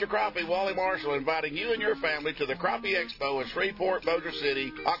 Hey, Mr. Crappie, Wally Marshall, inviting you and your family to the Crappie Expo in Shreveport, Bossier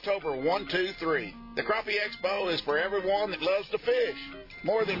City, October 1, 2, 3. The Crappie Expo is for everyone that loves to fish.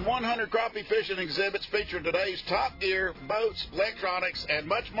 More than 100 crappie fishing exhibits feature today's top gear, boats, electronics, and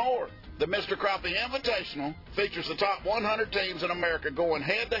much more. The Mr. Crappie Invitational features the top 100 teams in America going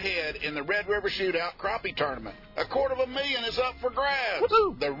head-to-head in the Red River Shootout Crappie Tournament. $250,000 is up for grabs.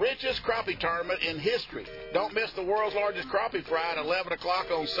 Woo-hoo! The richest crappie tournament in history. Don't miss the world's largest crappie fry at 11 o'clock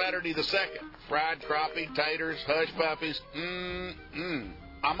on Saturday the 2nd. Fried crappie, taters, hush puppies.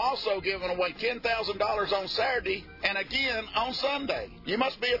 I'm also giving away $10,000 on Saturday and again on Sunday. You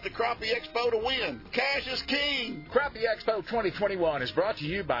must be at the Crappie Expo to win. Cash is king. Crappie Expo 2021 is brought to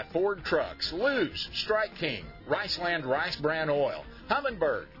you by Ford Trucks, Lou's, Strike King, Riceland Rice Bran Oil,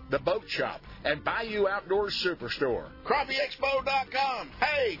 Humminbird, The Boat Shop, and Bayou Outdoors Superstore. CrappieExpo.com.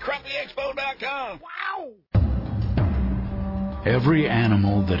 Hey, CrappieExpo.com. Wow! Every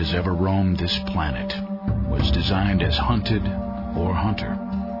animal that has ever roamed this planet was designed as hunted or hunter,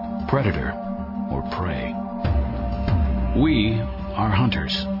 predator or prey. We are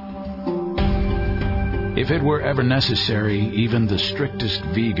hunters. If it were ever necessary, even the strictest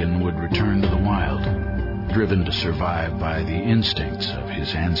vegan would return to the wild, driven to survive by the instincts of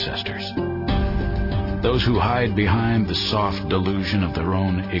his ancestors. Those who hide behind the soft delusion of their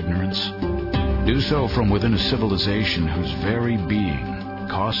own ignorance do so from within a civilization whose very being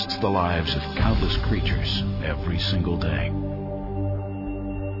costs the lives of countless creatures every single day.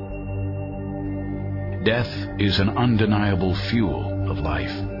 Death is an undeniable fuel of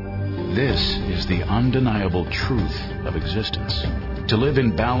life. This is the undeniable truth of existence. To live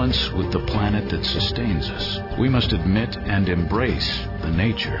in balance with the planet that sustains us, we must admit and embrace the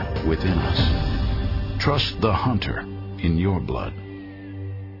nature within us. Trust the hunter in your blood.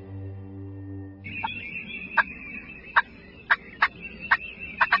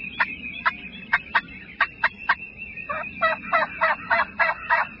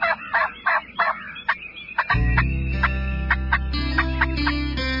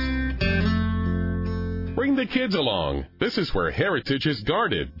 Bring the kids along. This is where heritage is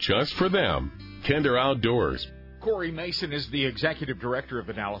guarded just for them. Kinder Outdoors. Corey Mason is the executive director of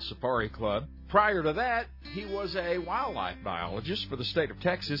the Dallas Safari Club. Prior to that, he was a wildlife biologist for the state of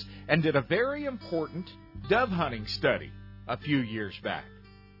Texas and did a very important dove hunting study a few years back.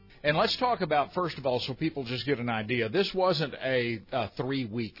 And let's talk about, first of all, so people just get an idea, this wasn't a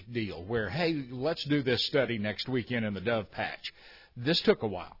 3-week deal where, hey, let's do this study next weekend in the dove patch. This took a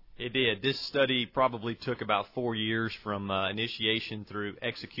while. It did. This study probably took about 4 years from initiation through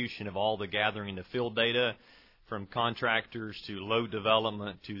execution of all the gathering of field data, from contractors to load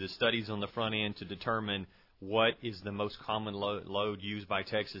development to the studies on the front end to determine what is the most common load used by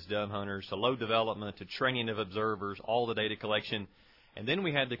Texas dove hunters, to load development, to training of observers, all the data collection. And then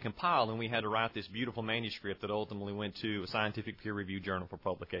we had to compile and we had to write this beautiful manuscript that ultimately went to a scientific peer-reviewed journal for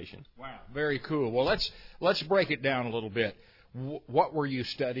publication. Wow, very cool. Well, let's break it down a little bit. What were you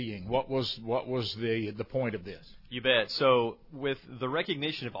studying? What was the point of this? You bet. So with the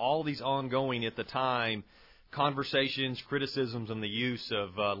recognition of all these ongoing at the time conversations, criticisms, and the use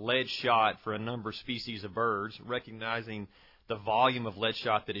of lead shot for a number of species of birds, recognizing the volume of lead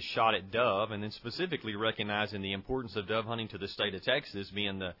shot that is shot at dove, and then specifically recognizing the importance of dove hunting to the state of Texas,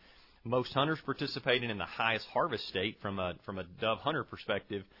 being the most hunters participating in the highest harvest state from a dove hunter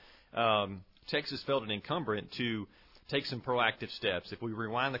perspective, Texas felt it incumbent to take some proactive steps. If we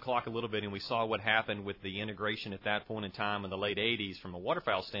rewind the clock a little bit and we saw what happened with the integration at that point in time in the late 80s from a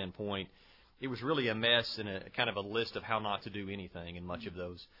waterfowl standpoint, it was really a mess and a kind of a list of how not to do anything in much of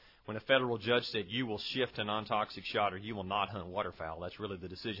those. When a federal judge said you will shift to non-toxic shot or you will not hunt waterfowl, that's really the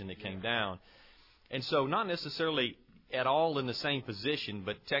decision that came down. And so not necessarily at all in the same position,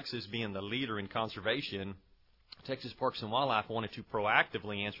 but Texas being the leader in conservation, Texas Parks and Wildlife wanted to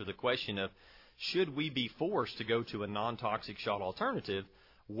proactively answer the question of, should we be forced to go to a non-toxic shot alternative,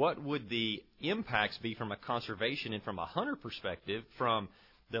 what would the impacts be from a conservation and from a hunter perspective from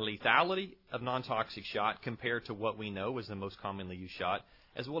the lethality of non-toxic shot compared to what we know is the most commonly used shot,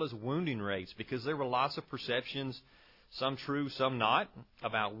 as well as wounding rates, because there were lots of perceptions, some true, some not,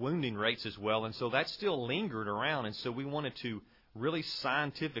 about wounding rates as well, and so that still lingered around, and so we wanted to really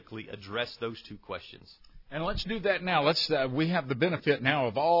scientifically address those two questions. And let's do that now. We have the benefit now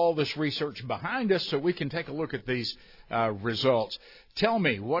of all this research behind us, so we can take a look at these results. Tell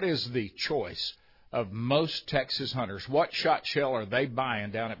me, what is the choice of most Texas hunters? What shot shell are they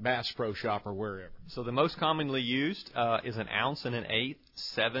buying down at Bass Pro Shop or wherever? So the most commonly used is an 1 1/8 ounce,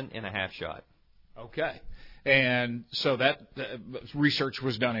 7.5 shot. Okay. And so that research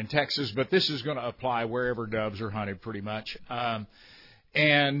was done in Texas, but this is going to apply wherever doves are hunted pretty much.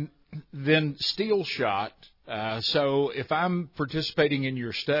 And then steel shot. So if I'm participating in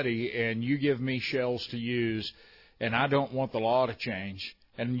your study and you give me shells to use and I don't want the law to change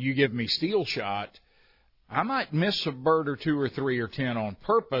and you give me steel shot, I might miss a bird or 2 or 3 or 10 on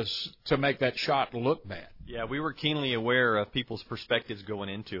purpose to make that shot look bad. Yeah, we were keenly aware of people's perspectives going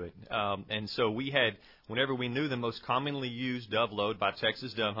into it. And so we had, whenever we knew the most commonly used dove load by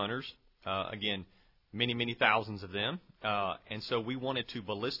Texas dove hunters, again, many, many thousands of them. And so we wanted to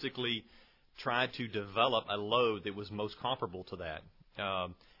ballistically try to develop a load that was most comparable to that.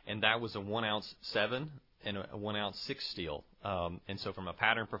 And that was a 1-ounce 7 and a 1-ounce 6 steel. And so from a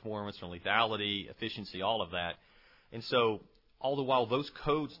pattern performance, from lethality, efficiency, all of that. And so all the while those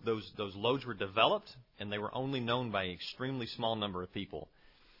codes, those loads were developed, and they were only known by an extremely small number of people.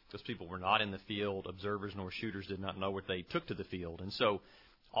 Those people were not in the field. Observers nor shooters did not know what they took to the field. And so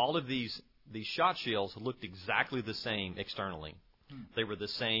all of these shot shells looked exactly the same externally. They were the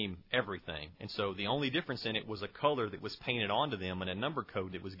same everything. And so the only difference in it was a color that was painted onto them and a number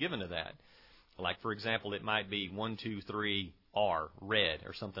code that was given to that. Like, for example, it might be 123R, red,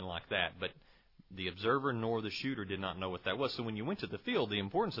 or something like that. But the observer nor the shooter did not know what that was. So when you went to the field, the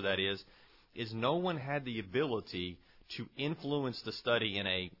importance of that is no one had the ability to influence the study in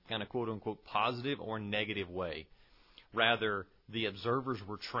a kind of quote-unquote positive or negative way. Rather, the observers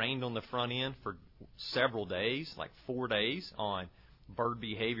were trained on the front end for several days, like 4 days, on bird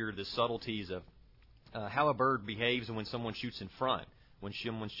behavior, the subtleties of how a bird behaves when someone shoots in front, when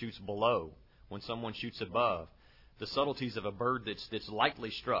someone shoots below, when someone shoots above, the subtleties of a bird that's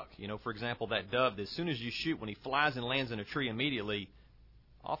lightly struck. You know, for example, that dove, as soon as you shoot, when he flies and lands in a tree immediately,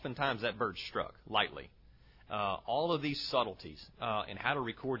 oftentimes that bird's struck lightly. All of these subtleties and how to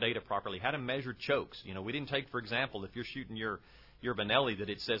record data properly, how to measure chokes. You know, we didn't take, for example, if you're shooting your Benelli that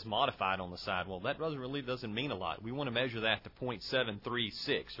it says modified on the side. Well, that doesn't mean a lot. We want to measure that to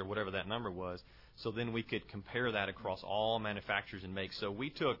 .736 or whatever that number was, so then we could compare that across all manufacturers and makes. So we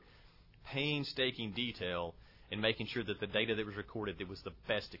took painstaking detail in making sure that the data that was recorded, it was the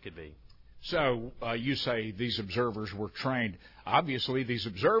best it could be. So you say these observers were trained. Obviously, these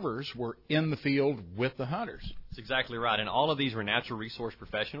observers were in the field with the hunters. That's exactly right. And all of these were natural resource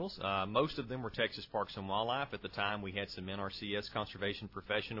professionals. Most of them were Texas Parks and Wildlife. At the time, we had some NRCS conservation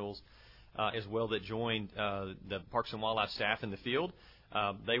professionals as well that joined the Parks and Wildlife staff in the field.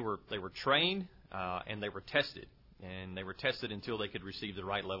 They were trained and they were tested. And they were tested until they could receive the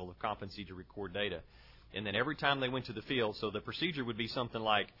right level of competency to record data. And then every time they went to the field, so the procedure would be something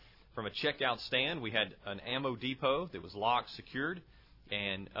like, from a checkout stand, we had an ammo depot that was locked, secured,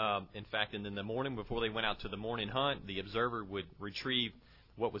 and in fact, and in the morning before they went out to the morning hunt, the observer would retrieve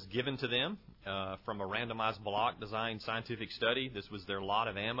what was given to them from a randomized block design scientific study. This was their lot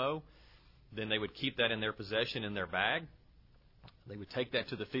of ammo. Then they would keep that in their possession in their bag. They would take that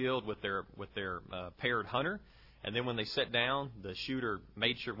to the field with their paired hunter. And then when they sat down, the shooter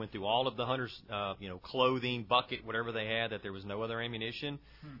made sure, went through all of the hunter's, clothing, bucket, whatever they had, that there was no other ammunition.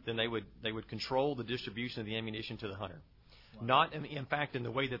 Then they would control the distribution of the ammunition to the hunter. Wow. Not, in fact, in the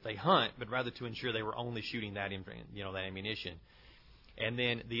way that they hunt, but rather to ensure they were only shooting that ammunition. And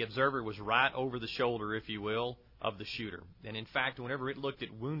then the observer was right over the shoulder, if you will, of the shooter. And in fact, whenever it looked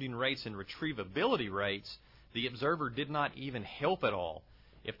at wounding rates and retrievability rates, the observer did not even help at all.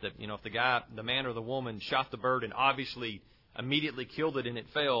 If the guy, the man or the woman shot the bird and obviously immediately killed it and it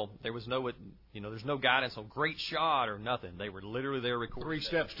fell, there was there's no guidance on great shot or nothing. They were literally there recording. 3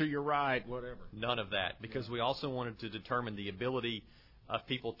 steps to your right, whatever. None of that, because we also wanted to determine the ability of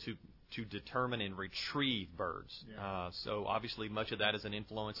people to determine and retrieve birds. Yeah. So obviously much of that is an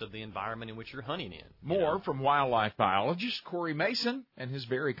influence of the environment in which you're hunting in. More from wildlife biologist Corey Mason and his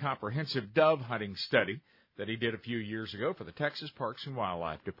very comprehensive dove hunting study that he did a few years ago for the Texas Parks and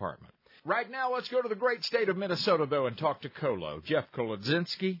Wildlife Department. Right now, let's go to the great state of Minnesota, though, and talk to Colo. Jeff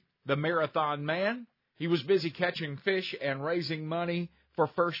Kolodzinski, the marathon man. He was busy catching fish and raising money for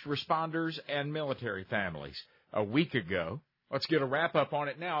first responders and military families a week ago. Let's get a wrap-up on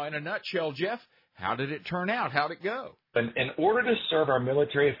it now. In a nutshell, Jeff, how did it turn out? How'd it go? In order to serve our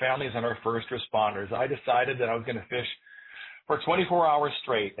military families and our first responders, I decided that I was going to fish for 24 hours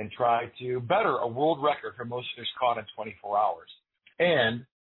straight and try to better a world record for most fish caught in 24 hours. And,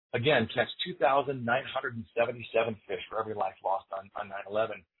 again, catch 2,977 fish for every life lost on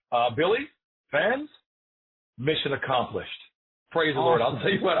 9/11. Billy, fans, mission accomplished. Praise the Lord. I'll tell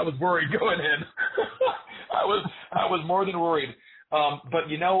you what, I was worried going in. I was more than worried. But,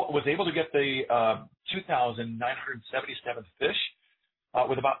 I was able to get the 2,977 fish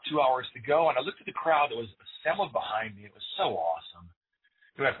with about 2 hours to go. And I looked at the crowd that was assembled behind me. It was so awesome.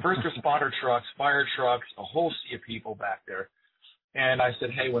 We had first responder trucks, fire trucks, a whole sea of people back there. And I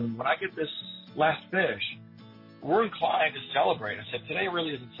said, hey, when I get this last fish, we're inclined to celebrate. I said, today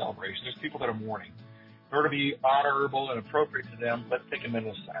really isn't celebration. There's people that are mourning. In order to be honorable and appropriate to them, let's take a minute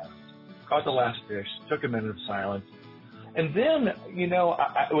of silence. caught the last fish, took a minute of silence. And then,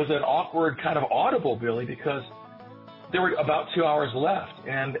 it was an awkward kind of audible, Billy, because there were about 2 hours left.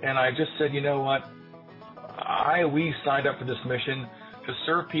 And I just said, you know what? We signed up for this mission to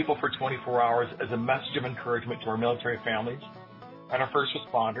serve people for 24 hours as a message of encouragement to our military families and our first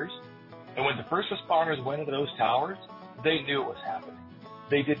responders. And when the first responders went into those towers, they knew it was happening.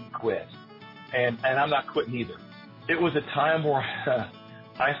 They didn't quit. And I'm not quitting either. It was a time where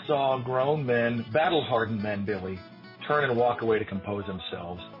I saw grown men, battle-hardened men, Billy, turn and walk away to compose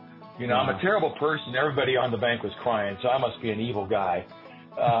themselves. I'm a terrible person. Everybody on the bank was crying, so I must be an evil guy.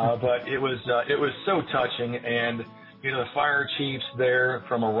 But it was so touching, and the fire chiefs there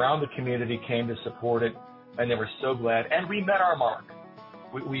from around the community came to support it, and they were so glad. And we met our mark.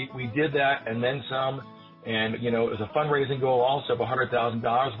 We did that and then some, and it was a fundraising goal also of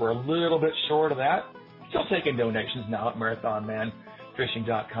 $100,000. We're a little bit short of that. Still taking donations now at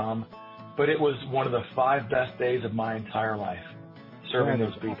marathonmanfishing.com, but it was one of the 5 best days of my entire life, serving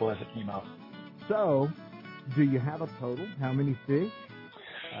those people as it came out. So, do you have a total? How many fish?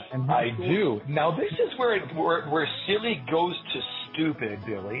 I do. Now, this is where silly goes to stupid,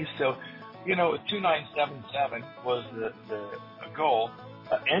 Billy. So, 2977 was the goal.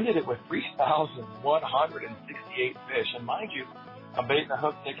 Ended it with 3,168 fish. And mind you, I'm baiting the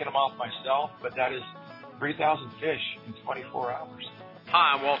hook, taking them off myself, but that is 3,000 fish in 24 hours.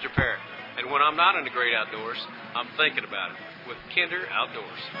 Hi, I'm Walter Parrott. And when I'm not in the great outdoors, I'm thinking about it with Kinder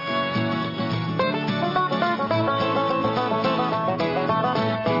Outdoors.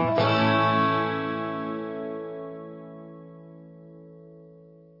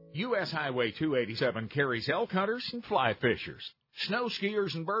 U.S. Highway 287 carries elk hunters and fly fishers, snow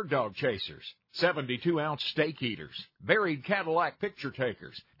skiers and bird dog chasers, 72-ounce steak eaters, buried Cadillac picture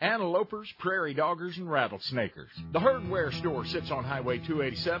takers, antelopers, prairie doggers, and rattlesnakers. The Herdware store sits on Highway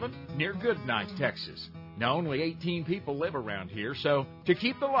 287 near Goodnight, Texas. Now, only 18 people live around here, so to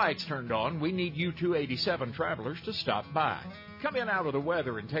keep the lights turned on, we need you 287 travelers to stop by. Come in out of the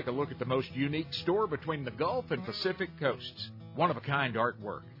weather and take a look at the most unique store between the Gulf and Pacific coasts. One-of-a-kind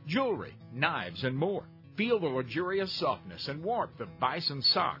artwork, jewelry, knives, and more. Feel the luxurious softness and warmth of Bison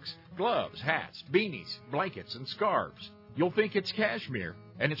socks, gloves, hats, beanies, blankets, and scarves. You'll think it's cashmere,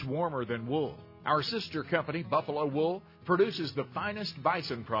 and it's warmer than wool. Our sister company, Buffalo Wool, produces the finest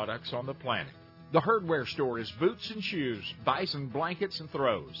Bison products on the planet. The Herdware store is boots and shoes, Bison blankets and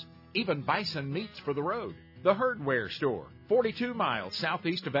throws, even Bison meats for the road. The Herdware store, 42 miles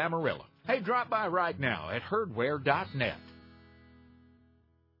southeast of Amarillo. Hey, drop by right now at herdware.net.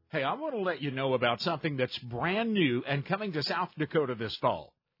 Hey, I want to let you know about something that's brand new and coming to South Dakota this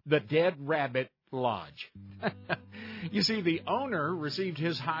fall, the Dead Rabbit Lodge. You see, the owner received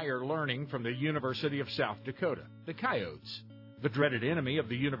his higher learning from the University of South Dakota, the Coyotes. The dreaded enemy of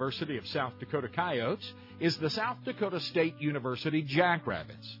the University of South Dakota Coyotes is the South Dakota State University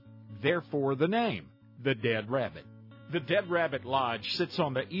Jackrabbits. Therefore, the name, the Dead Rabbit. The Dead Rabbit Lodge sits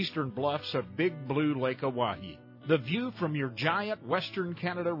on the eastern bluffs of Big Blue Lake Oahe. The view from your giant Western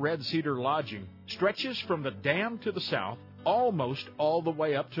Canada Red Cedar lodging stretches from the dam to the south almost all the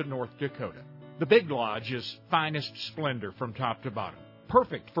way up to North Dakota. The Big Lodge is finest splendor from top to bottom,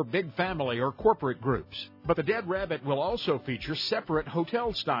 perfect for big family or corporate groups. But the Dead Rabbit will also feature separate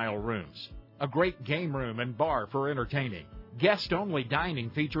hotel-style rooms, a great game room and bar for entertaining, guest-only dining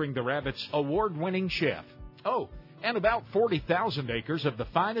featuring the Rabbit's award-winning chef. Oh, and about 40,000 acres of the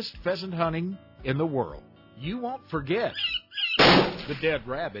finest pheasant hunting in the world. You won't forget the Dead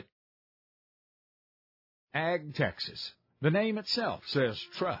Rabbit. Ag Texas. The name itself says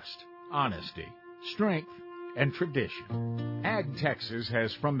trust, honesty, strength, and tradition. Ag Texas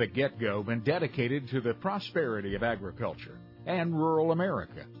has from the get-go been dedicated to the prosperity of agriculture and rural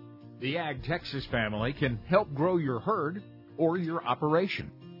America. The Ag Texas family can help grow your herd or your operation.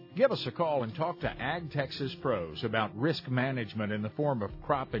 Give us a call and talk to Ag Texas pros about risk management in the form of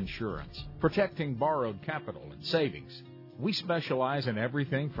crop insurance, protecting borrowed capital and savings. We specialize in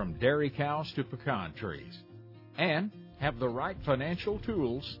everything from dairy cows to pecan trees, and have the right financial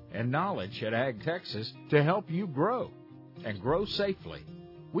tools and knowledge at Ag Texas to help you grow, and grow safely.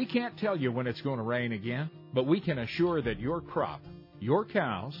 We can't tell you when it's going to rain again, but we can assure that your crop, your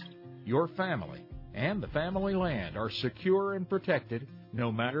cows, your family, and the family land are secure and protected no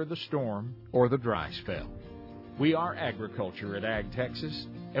matter the storm or the dry spell. We are agriculture at Ag Texas,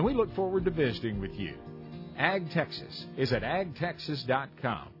 and we look forward to visiting with you. Ag Texas is at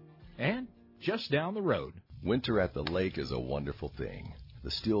agtexas.com and just down the road. Winter at the lake is a wonderful thing.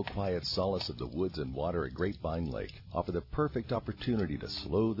 The still, quiet solace of the woods and water at Grapevine Lake offer the perfect opportunity to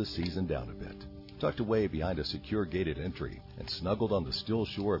slow the season down a bit. Tucked away behind a secure gated entry and snuggled on the still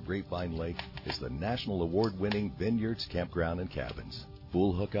shore of Grapevine Lake is the national award-winning Vineyards Campground and Cabins.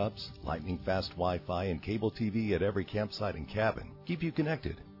 Full hookups, lightning-fast Wi-Fi, and cable TV at every campsite and cabin keep you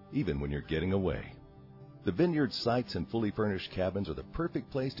connected, even when you're getting away. The Vineyards sites and fully furnished cabins are the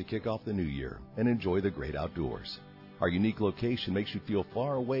perfect place to kick off the new year and enjoy the great outdoors. Our unique location makes you feel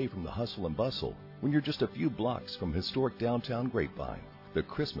far away from the hustle and bustle when you're just a few blocks from historic downtown Grapevine, the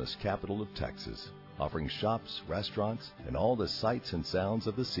Christmas capital of Texas, offering shops, restaurants, and all the sights and sounds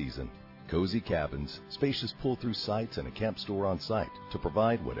of the season. Cozy cabins, spacious pull-through sites, and a camp store on site to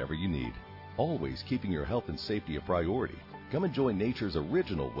provide whatever you need. Always keeping your health and safety a priority. Come enjoy nature's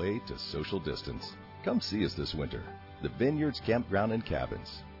original way to social distance. Come see us this winter. The Vineyards Campground and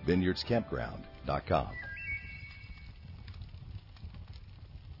Cabins. VineyardsCampground.com.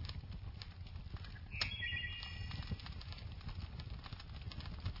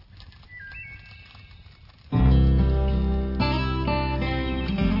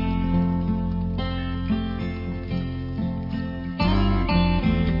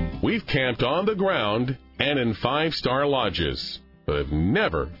 We've camped on the ground and in 5-star lodges, but have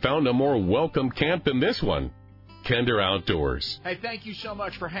never found a more welcome camp than this one. Kinder Outdoors. Hey, thank you so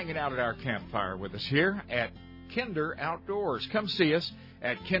much for hanging out at our campfire with us here at Kinder Outdoors. Come see us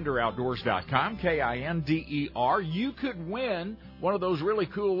at kinderoutdoors.com, Kinder. You could win one of those really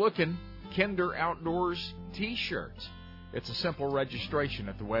cool-looking Kinder Outdoors T-shirts. It's a simple registration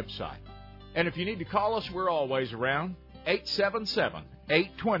at the website. And if you need to call us, we're always around.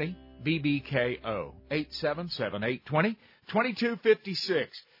 877-820-BBKO. 877-820-2256.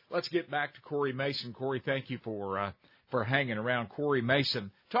 Let's get back to Corey Mason. Corey, thank you for hanging around. Corey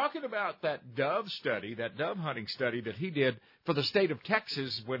Mason, talking about that dove study, that dove hunting study that he did for the state of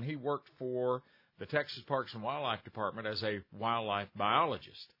Texas when he worked for the Texas Parks and Wildlife Department as a wildlife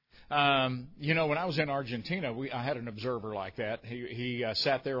biologist. You know, when I was in Argentina, I had an observer like that. He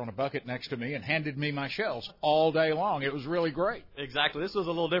sat there on a bucket next to me and handed me my shells all day long. It was really great. Exactly. This was a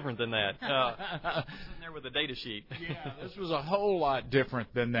little different than that. Sitting there with a data sheet. Yeah, this was a whole lot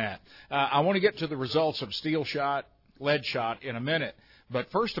different than that. I want to get to the results of steel shot, lead shot in a minute. But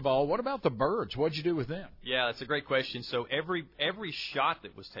first of all, what about the birds? What'd you do with them? Yeah, that's a great question. So every shot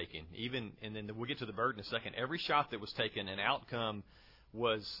that was taken, and then we'll get to the bird in a second, every shot that was taken, an outcome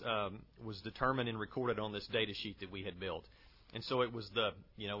was determined and recorded on this data sheet that we had built. And so it was a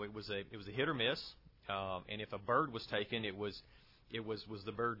hit or miss. And if a bird was taken, was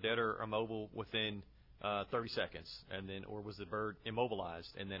the bird dead or immobile within 30 seconds, and then or was the bird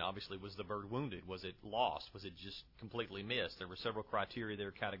immobilized, and then obviously was the bird wounded? Was it lost? Was it just completely missed? There were several criteria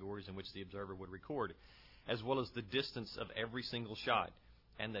there, categories in which the observer would record, as well as the distance of every single shot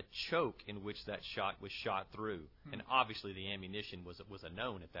and the choke in which that shot was shot through. And obviously the ammunition was a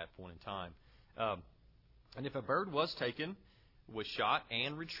known at that point in time. And if a bird was taken, was shot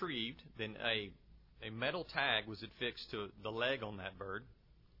and retrieved, then a metal tag was affixed to the leg on that bird.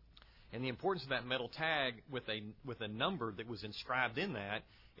 And the importance of that metal tag with a number that was inscribed in that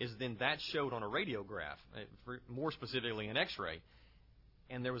is then that showed on a radiograph, more specifically an X-ray.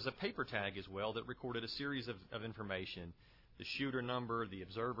 And there was a paper tag as well that recorded a series of information: the shooter number, the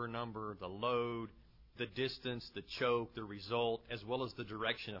observer number, the load, the distance, the choke, the result, as well as the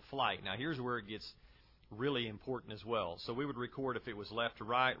direction of flight. Now, here's where it gets really important as well. So we would record if it was left to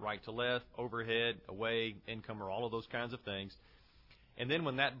right, right to left, overhead, away, income, or all of those kinds of things. And then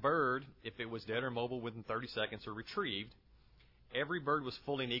when that bird, if it was dead or mobile within 30 seconds or retrieved, every bird was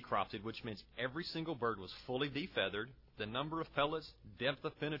fully necropted, which means every single bird was fully defeathered, the number of pellets, depth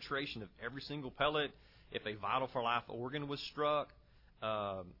of penetration of every single pellet, if a vital for life organ was struck,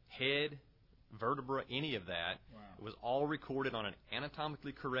 head, vertebra, any of that. Wow. It was all recorded on an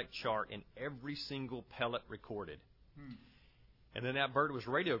anatomically correct chart, and every single pellet recorded. And then that bird was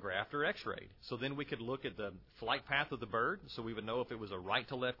radiographed or X-rayed. So then we could look at the flight path of the bird, so we would know if it was a right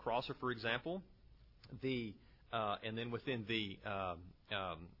to left crosser, for example. And then within the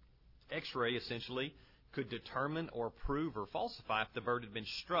X-ray, essentially, could determine or prove or falsify if the bird had been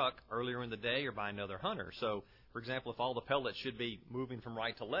struck earlier in the day or by another hunter. So, for example, if all the pellets should be moving from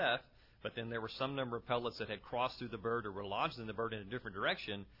right to left, but then there were some number of pellets that had crossed through the bird or were lodged in the bird in a different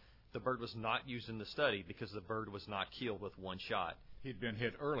direction, the bird was not used in the study because the bird was not killed with one shot. He'd been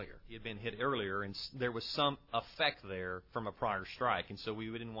hit earlier. He had been hit earlier, and there was some effect there from a prior strike, and so we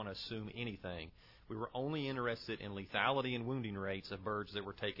didn't want to assume anything. We were only interested in lethality and wounding rates of birds that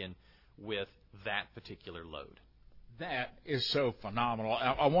were taken with that particular load. That is so phenomenal.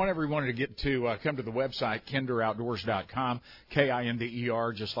 I want everyone to get to come to the website, kinderoutdoors.com,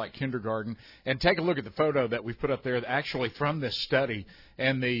 Kinder, just like kindergarten, and take a look at the photo that we put up there actually from this study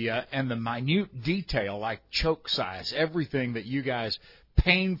and the minute detail like choke size, everything that you guys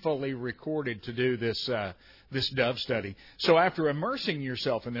painfully recorded to do this dove study. So after immersing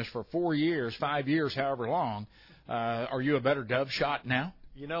yourself in this for 4 years, 5 years, however long, are you a better dove shot now?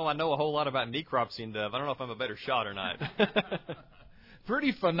 You know, I know a whole lot about necropsy and dove. I don't know if I'm a better shot or not.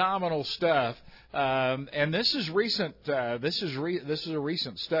 Pretty phenomenal stuff. And this is recent. This is a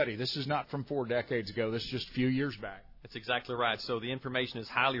recent study. This is not from 4 decades ago. This is just a few years back. That's exactly right. So the information is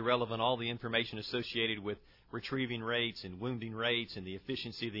highly relevant. All the information associated with retrieving rates and wounding rates and the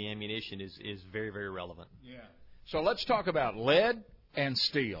efficiency of the ammunition is very, very relevant. Yeah. So let's talk about lead and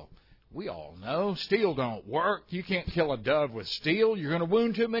steel. We all know steel don't work. You can't kill a dove with steel. You're going to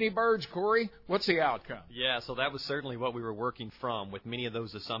wound too many birds, Corey. What's the outcome? Yeah, so that was certainly what we were working from, with many of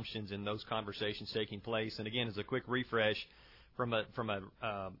those assumptions and those conversations taking place. And again, as a quick refresh, from a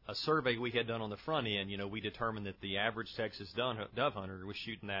survey we had done on the front end, you know, we determined that the average Texas dove hunter was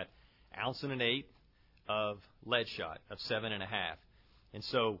shooting that 1 1/8 ounce of lead shot of 7.5. And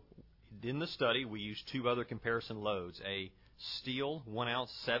so in the study, we used 2 other comparison loads, a steel 1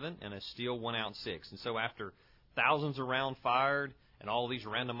 ounce 7 and a steel 1 ounce 6. And so after thousands of rounds fired and all these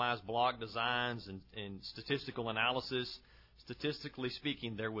randomized block designs and statistical analysis, statistically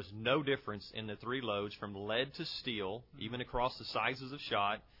speaking, there was no difference in the 3 loads from lead to steel, even across the sizes of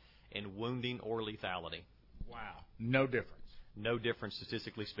shot, in wounding or lethality. Wow. No difference. No difference,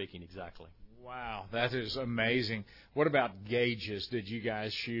 statistically speaking, exactly. Wow, that is amazing. What about gauges? Did you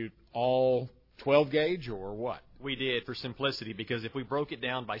guys shoot all 12 gauge or what? We did, for simplicity, because if we broke it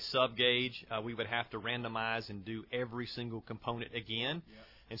down by sub-gauge, we would have to randomize and do every single component again. Yep.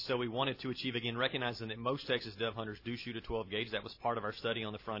 And so we wanted to achieve, again, recognizing that most Texas dove hunters do shoot a 12-gauge. That was part of our study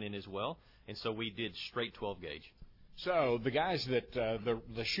on the front end as well. And so we did straight 12-gauge. So the guys that,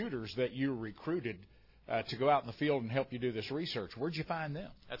 the shooters that you recruited to go out in the field and help you do this research, where'd you find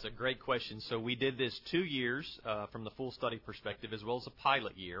them? That's a great question. So we did this 2 years from the full study perspective, as well as a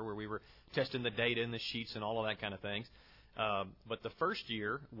pilot year where we were testing the data and the sheets and all of that kind of things. But the first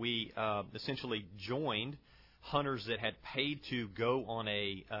year, we essentially joined hunters that had paid to go on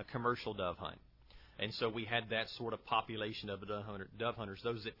a commercial dove hunt. And so we had that sort of population of dove hunters,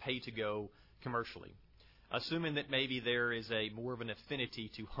 those that pay to go commercially. Assuming that maybe there is more of an affinity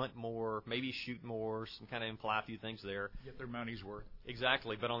to hunt more, maybe shoot more, some kind of imply a few things there. Get their money's worth.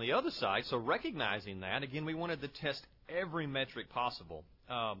 Exactly. But on the other side, so recognizing that, again, we wanted to test every metric possible.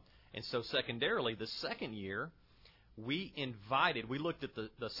 And so secondarily, the second year, we looked at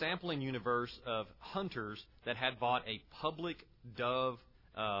the sampling universe of hunters that had bought a public dove,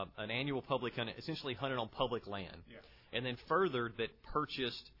 an annual public hunt, essentially hunted on public land. Yeah. And then further, that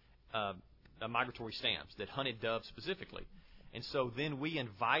purchased migratory stamps that hunted doves specifically. And so then we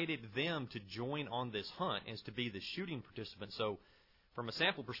invited them to join on this hunt as to be the shooting participants. So from a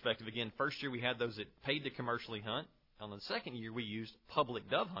sample perspective, again, first year we had those that paid to commercially hunt. On the second year, we used public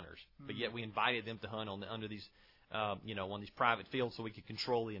dove hunters, but yet we invited them to hunt under these, on these private fields so we could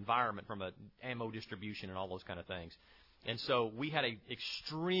control the environment from a ammo distribution and all those kind of things. And so we had a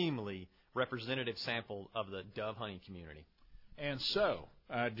extremely representative sample of the dove hunting community. And so,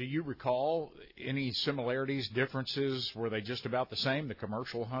 do you recall any similarities, differences? Were they just about the same, the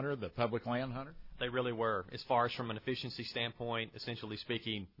commercial hunter, the public land hunter? They really were. As far as from an efficiency standpoint, essentially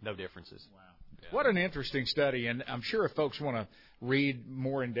speaking, no differences. Wow. Yeah. What an interesting study, and I'm sure if folks want to read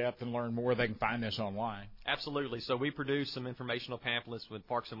more in depth and learn more, they can find this online. Absolutely. So we produced some informational pamphlets with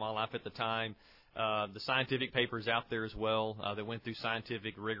Parks and Wildlife at the time. The scientific papers out there as well that went through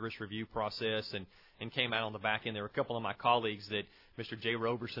scientific rigorous review process and came out on the back end. There were a couple of my colleagues that Mr. Jay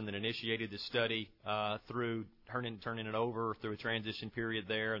Roberson that initiated this study through turning it over through a transition period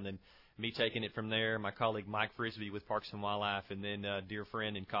there, and then me taking it from there, my colleague Mike Frisbee with Parks and Wildlife, and then dear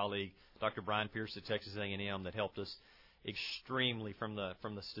friend and colleague Dr. Brian Pierce at Texas A&M that helped us extremely from the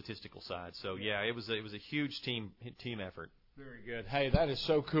statistical side. So yeah, it was a huge team effort. Very good. Hey, that is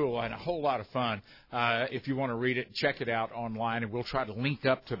so cool and a whole lot of fun. If you want to read it, check it out online, and we'll try to link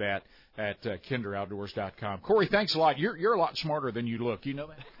up to that at kinderoutdoors.com. Corey, thanks a lot. You're a lot smarter than you look. You know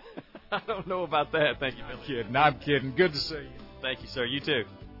that? I don't know about that. Thank you, Billy. I'm kidding. Good to see you. Thank you, sir. You too.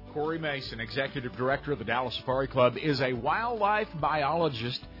 Corey Mason, Executive Director of the Dallas Safari Club, is a wildlife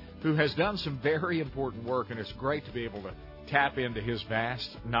biologist who has done some very important work, and it's great to be able to tap into his vast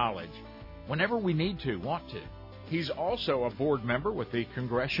knowledge whenever we need to, want to. He's also a board member with the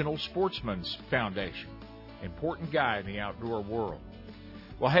Congressional Sportsmen's Foundation. Important guy in the outdoor world.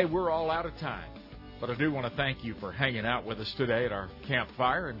 Well, hey, we're all out of time. But I do want to thank you for hanging out with us today at our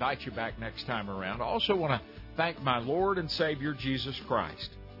campfire. Invite you back next time around. I also want to thank my Lord and Savior, Jesus Christ,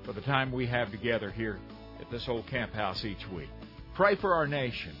 for the time we have together here at this old camp house each week. Pray for our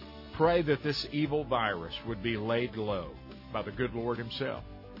nation. Pray that this evil virus would be laid low by the good Lord himself.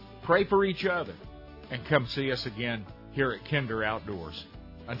 Pray for each other. And come see us again here at Kinder Outdoors.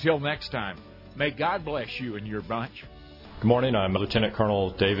 Until next time, may God bless you and your bunch. Good morning. I'm Lieutenant Colonel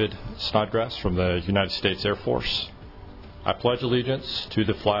David Snodgrass from the United States Air Force. I pledge allegiance to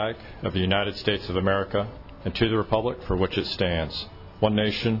the flag of the United States of America and to the republic for which it stands, one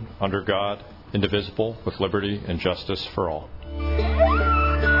nation, under God, indivisible, with liberty and justice for all.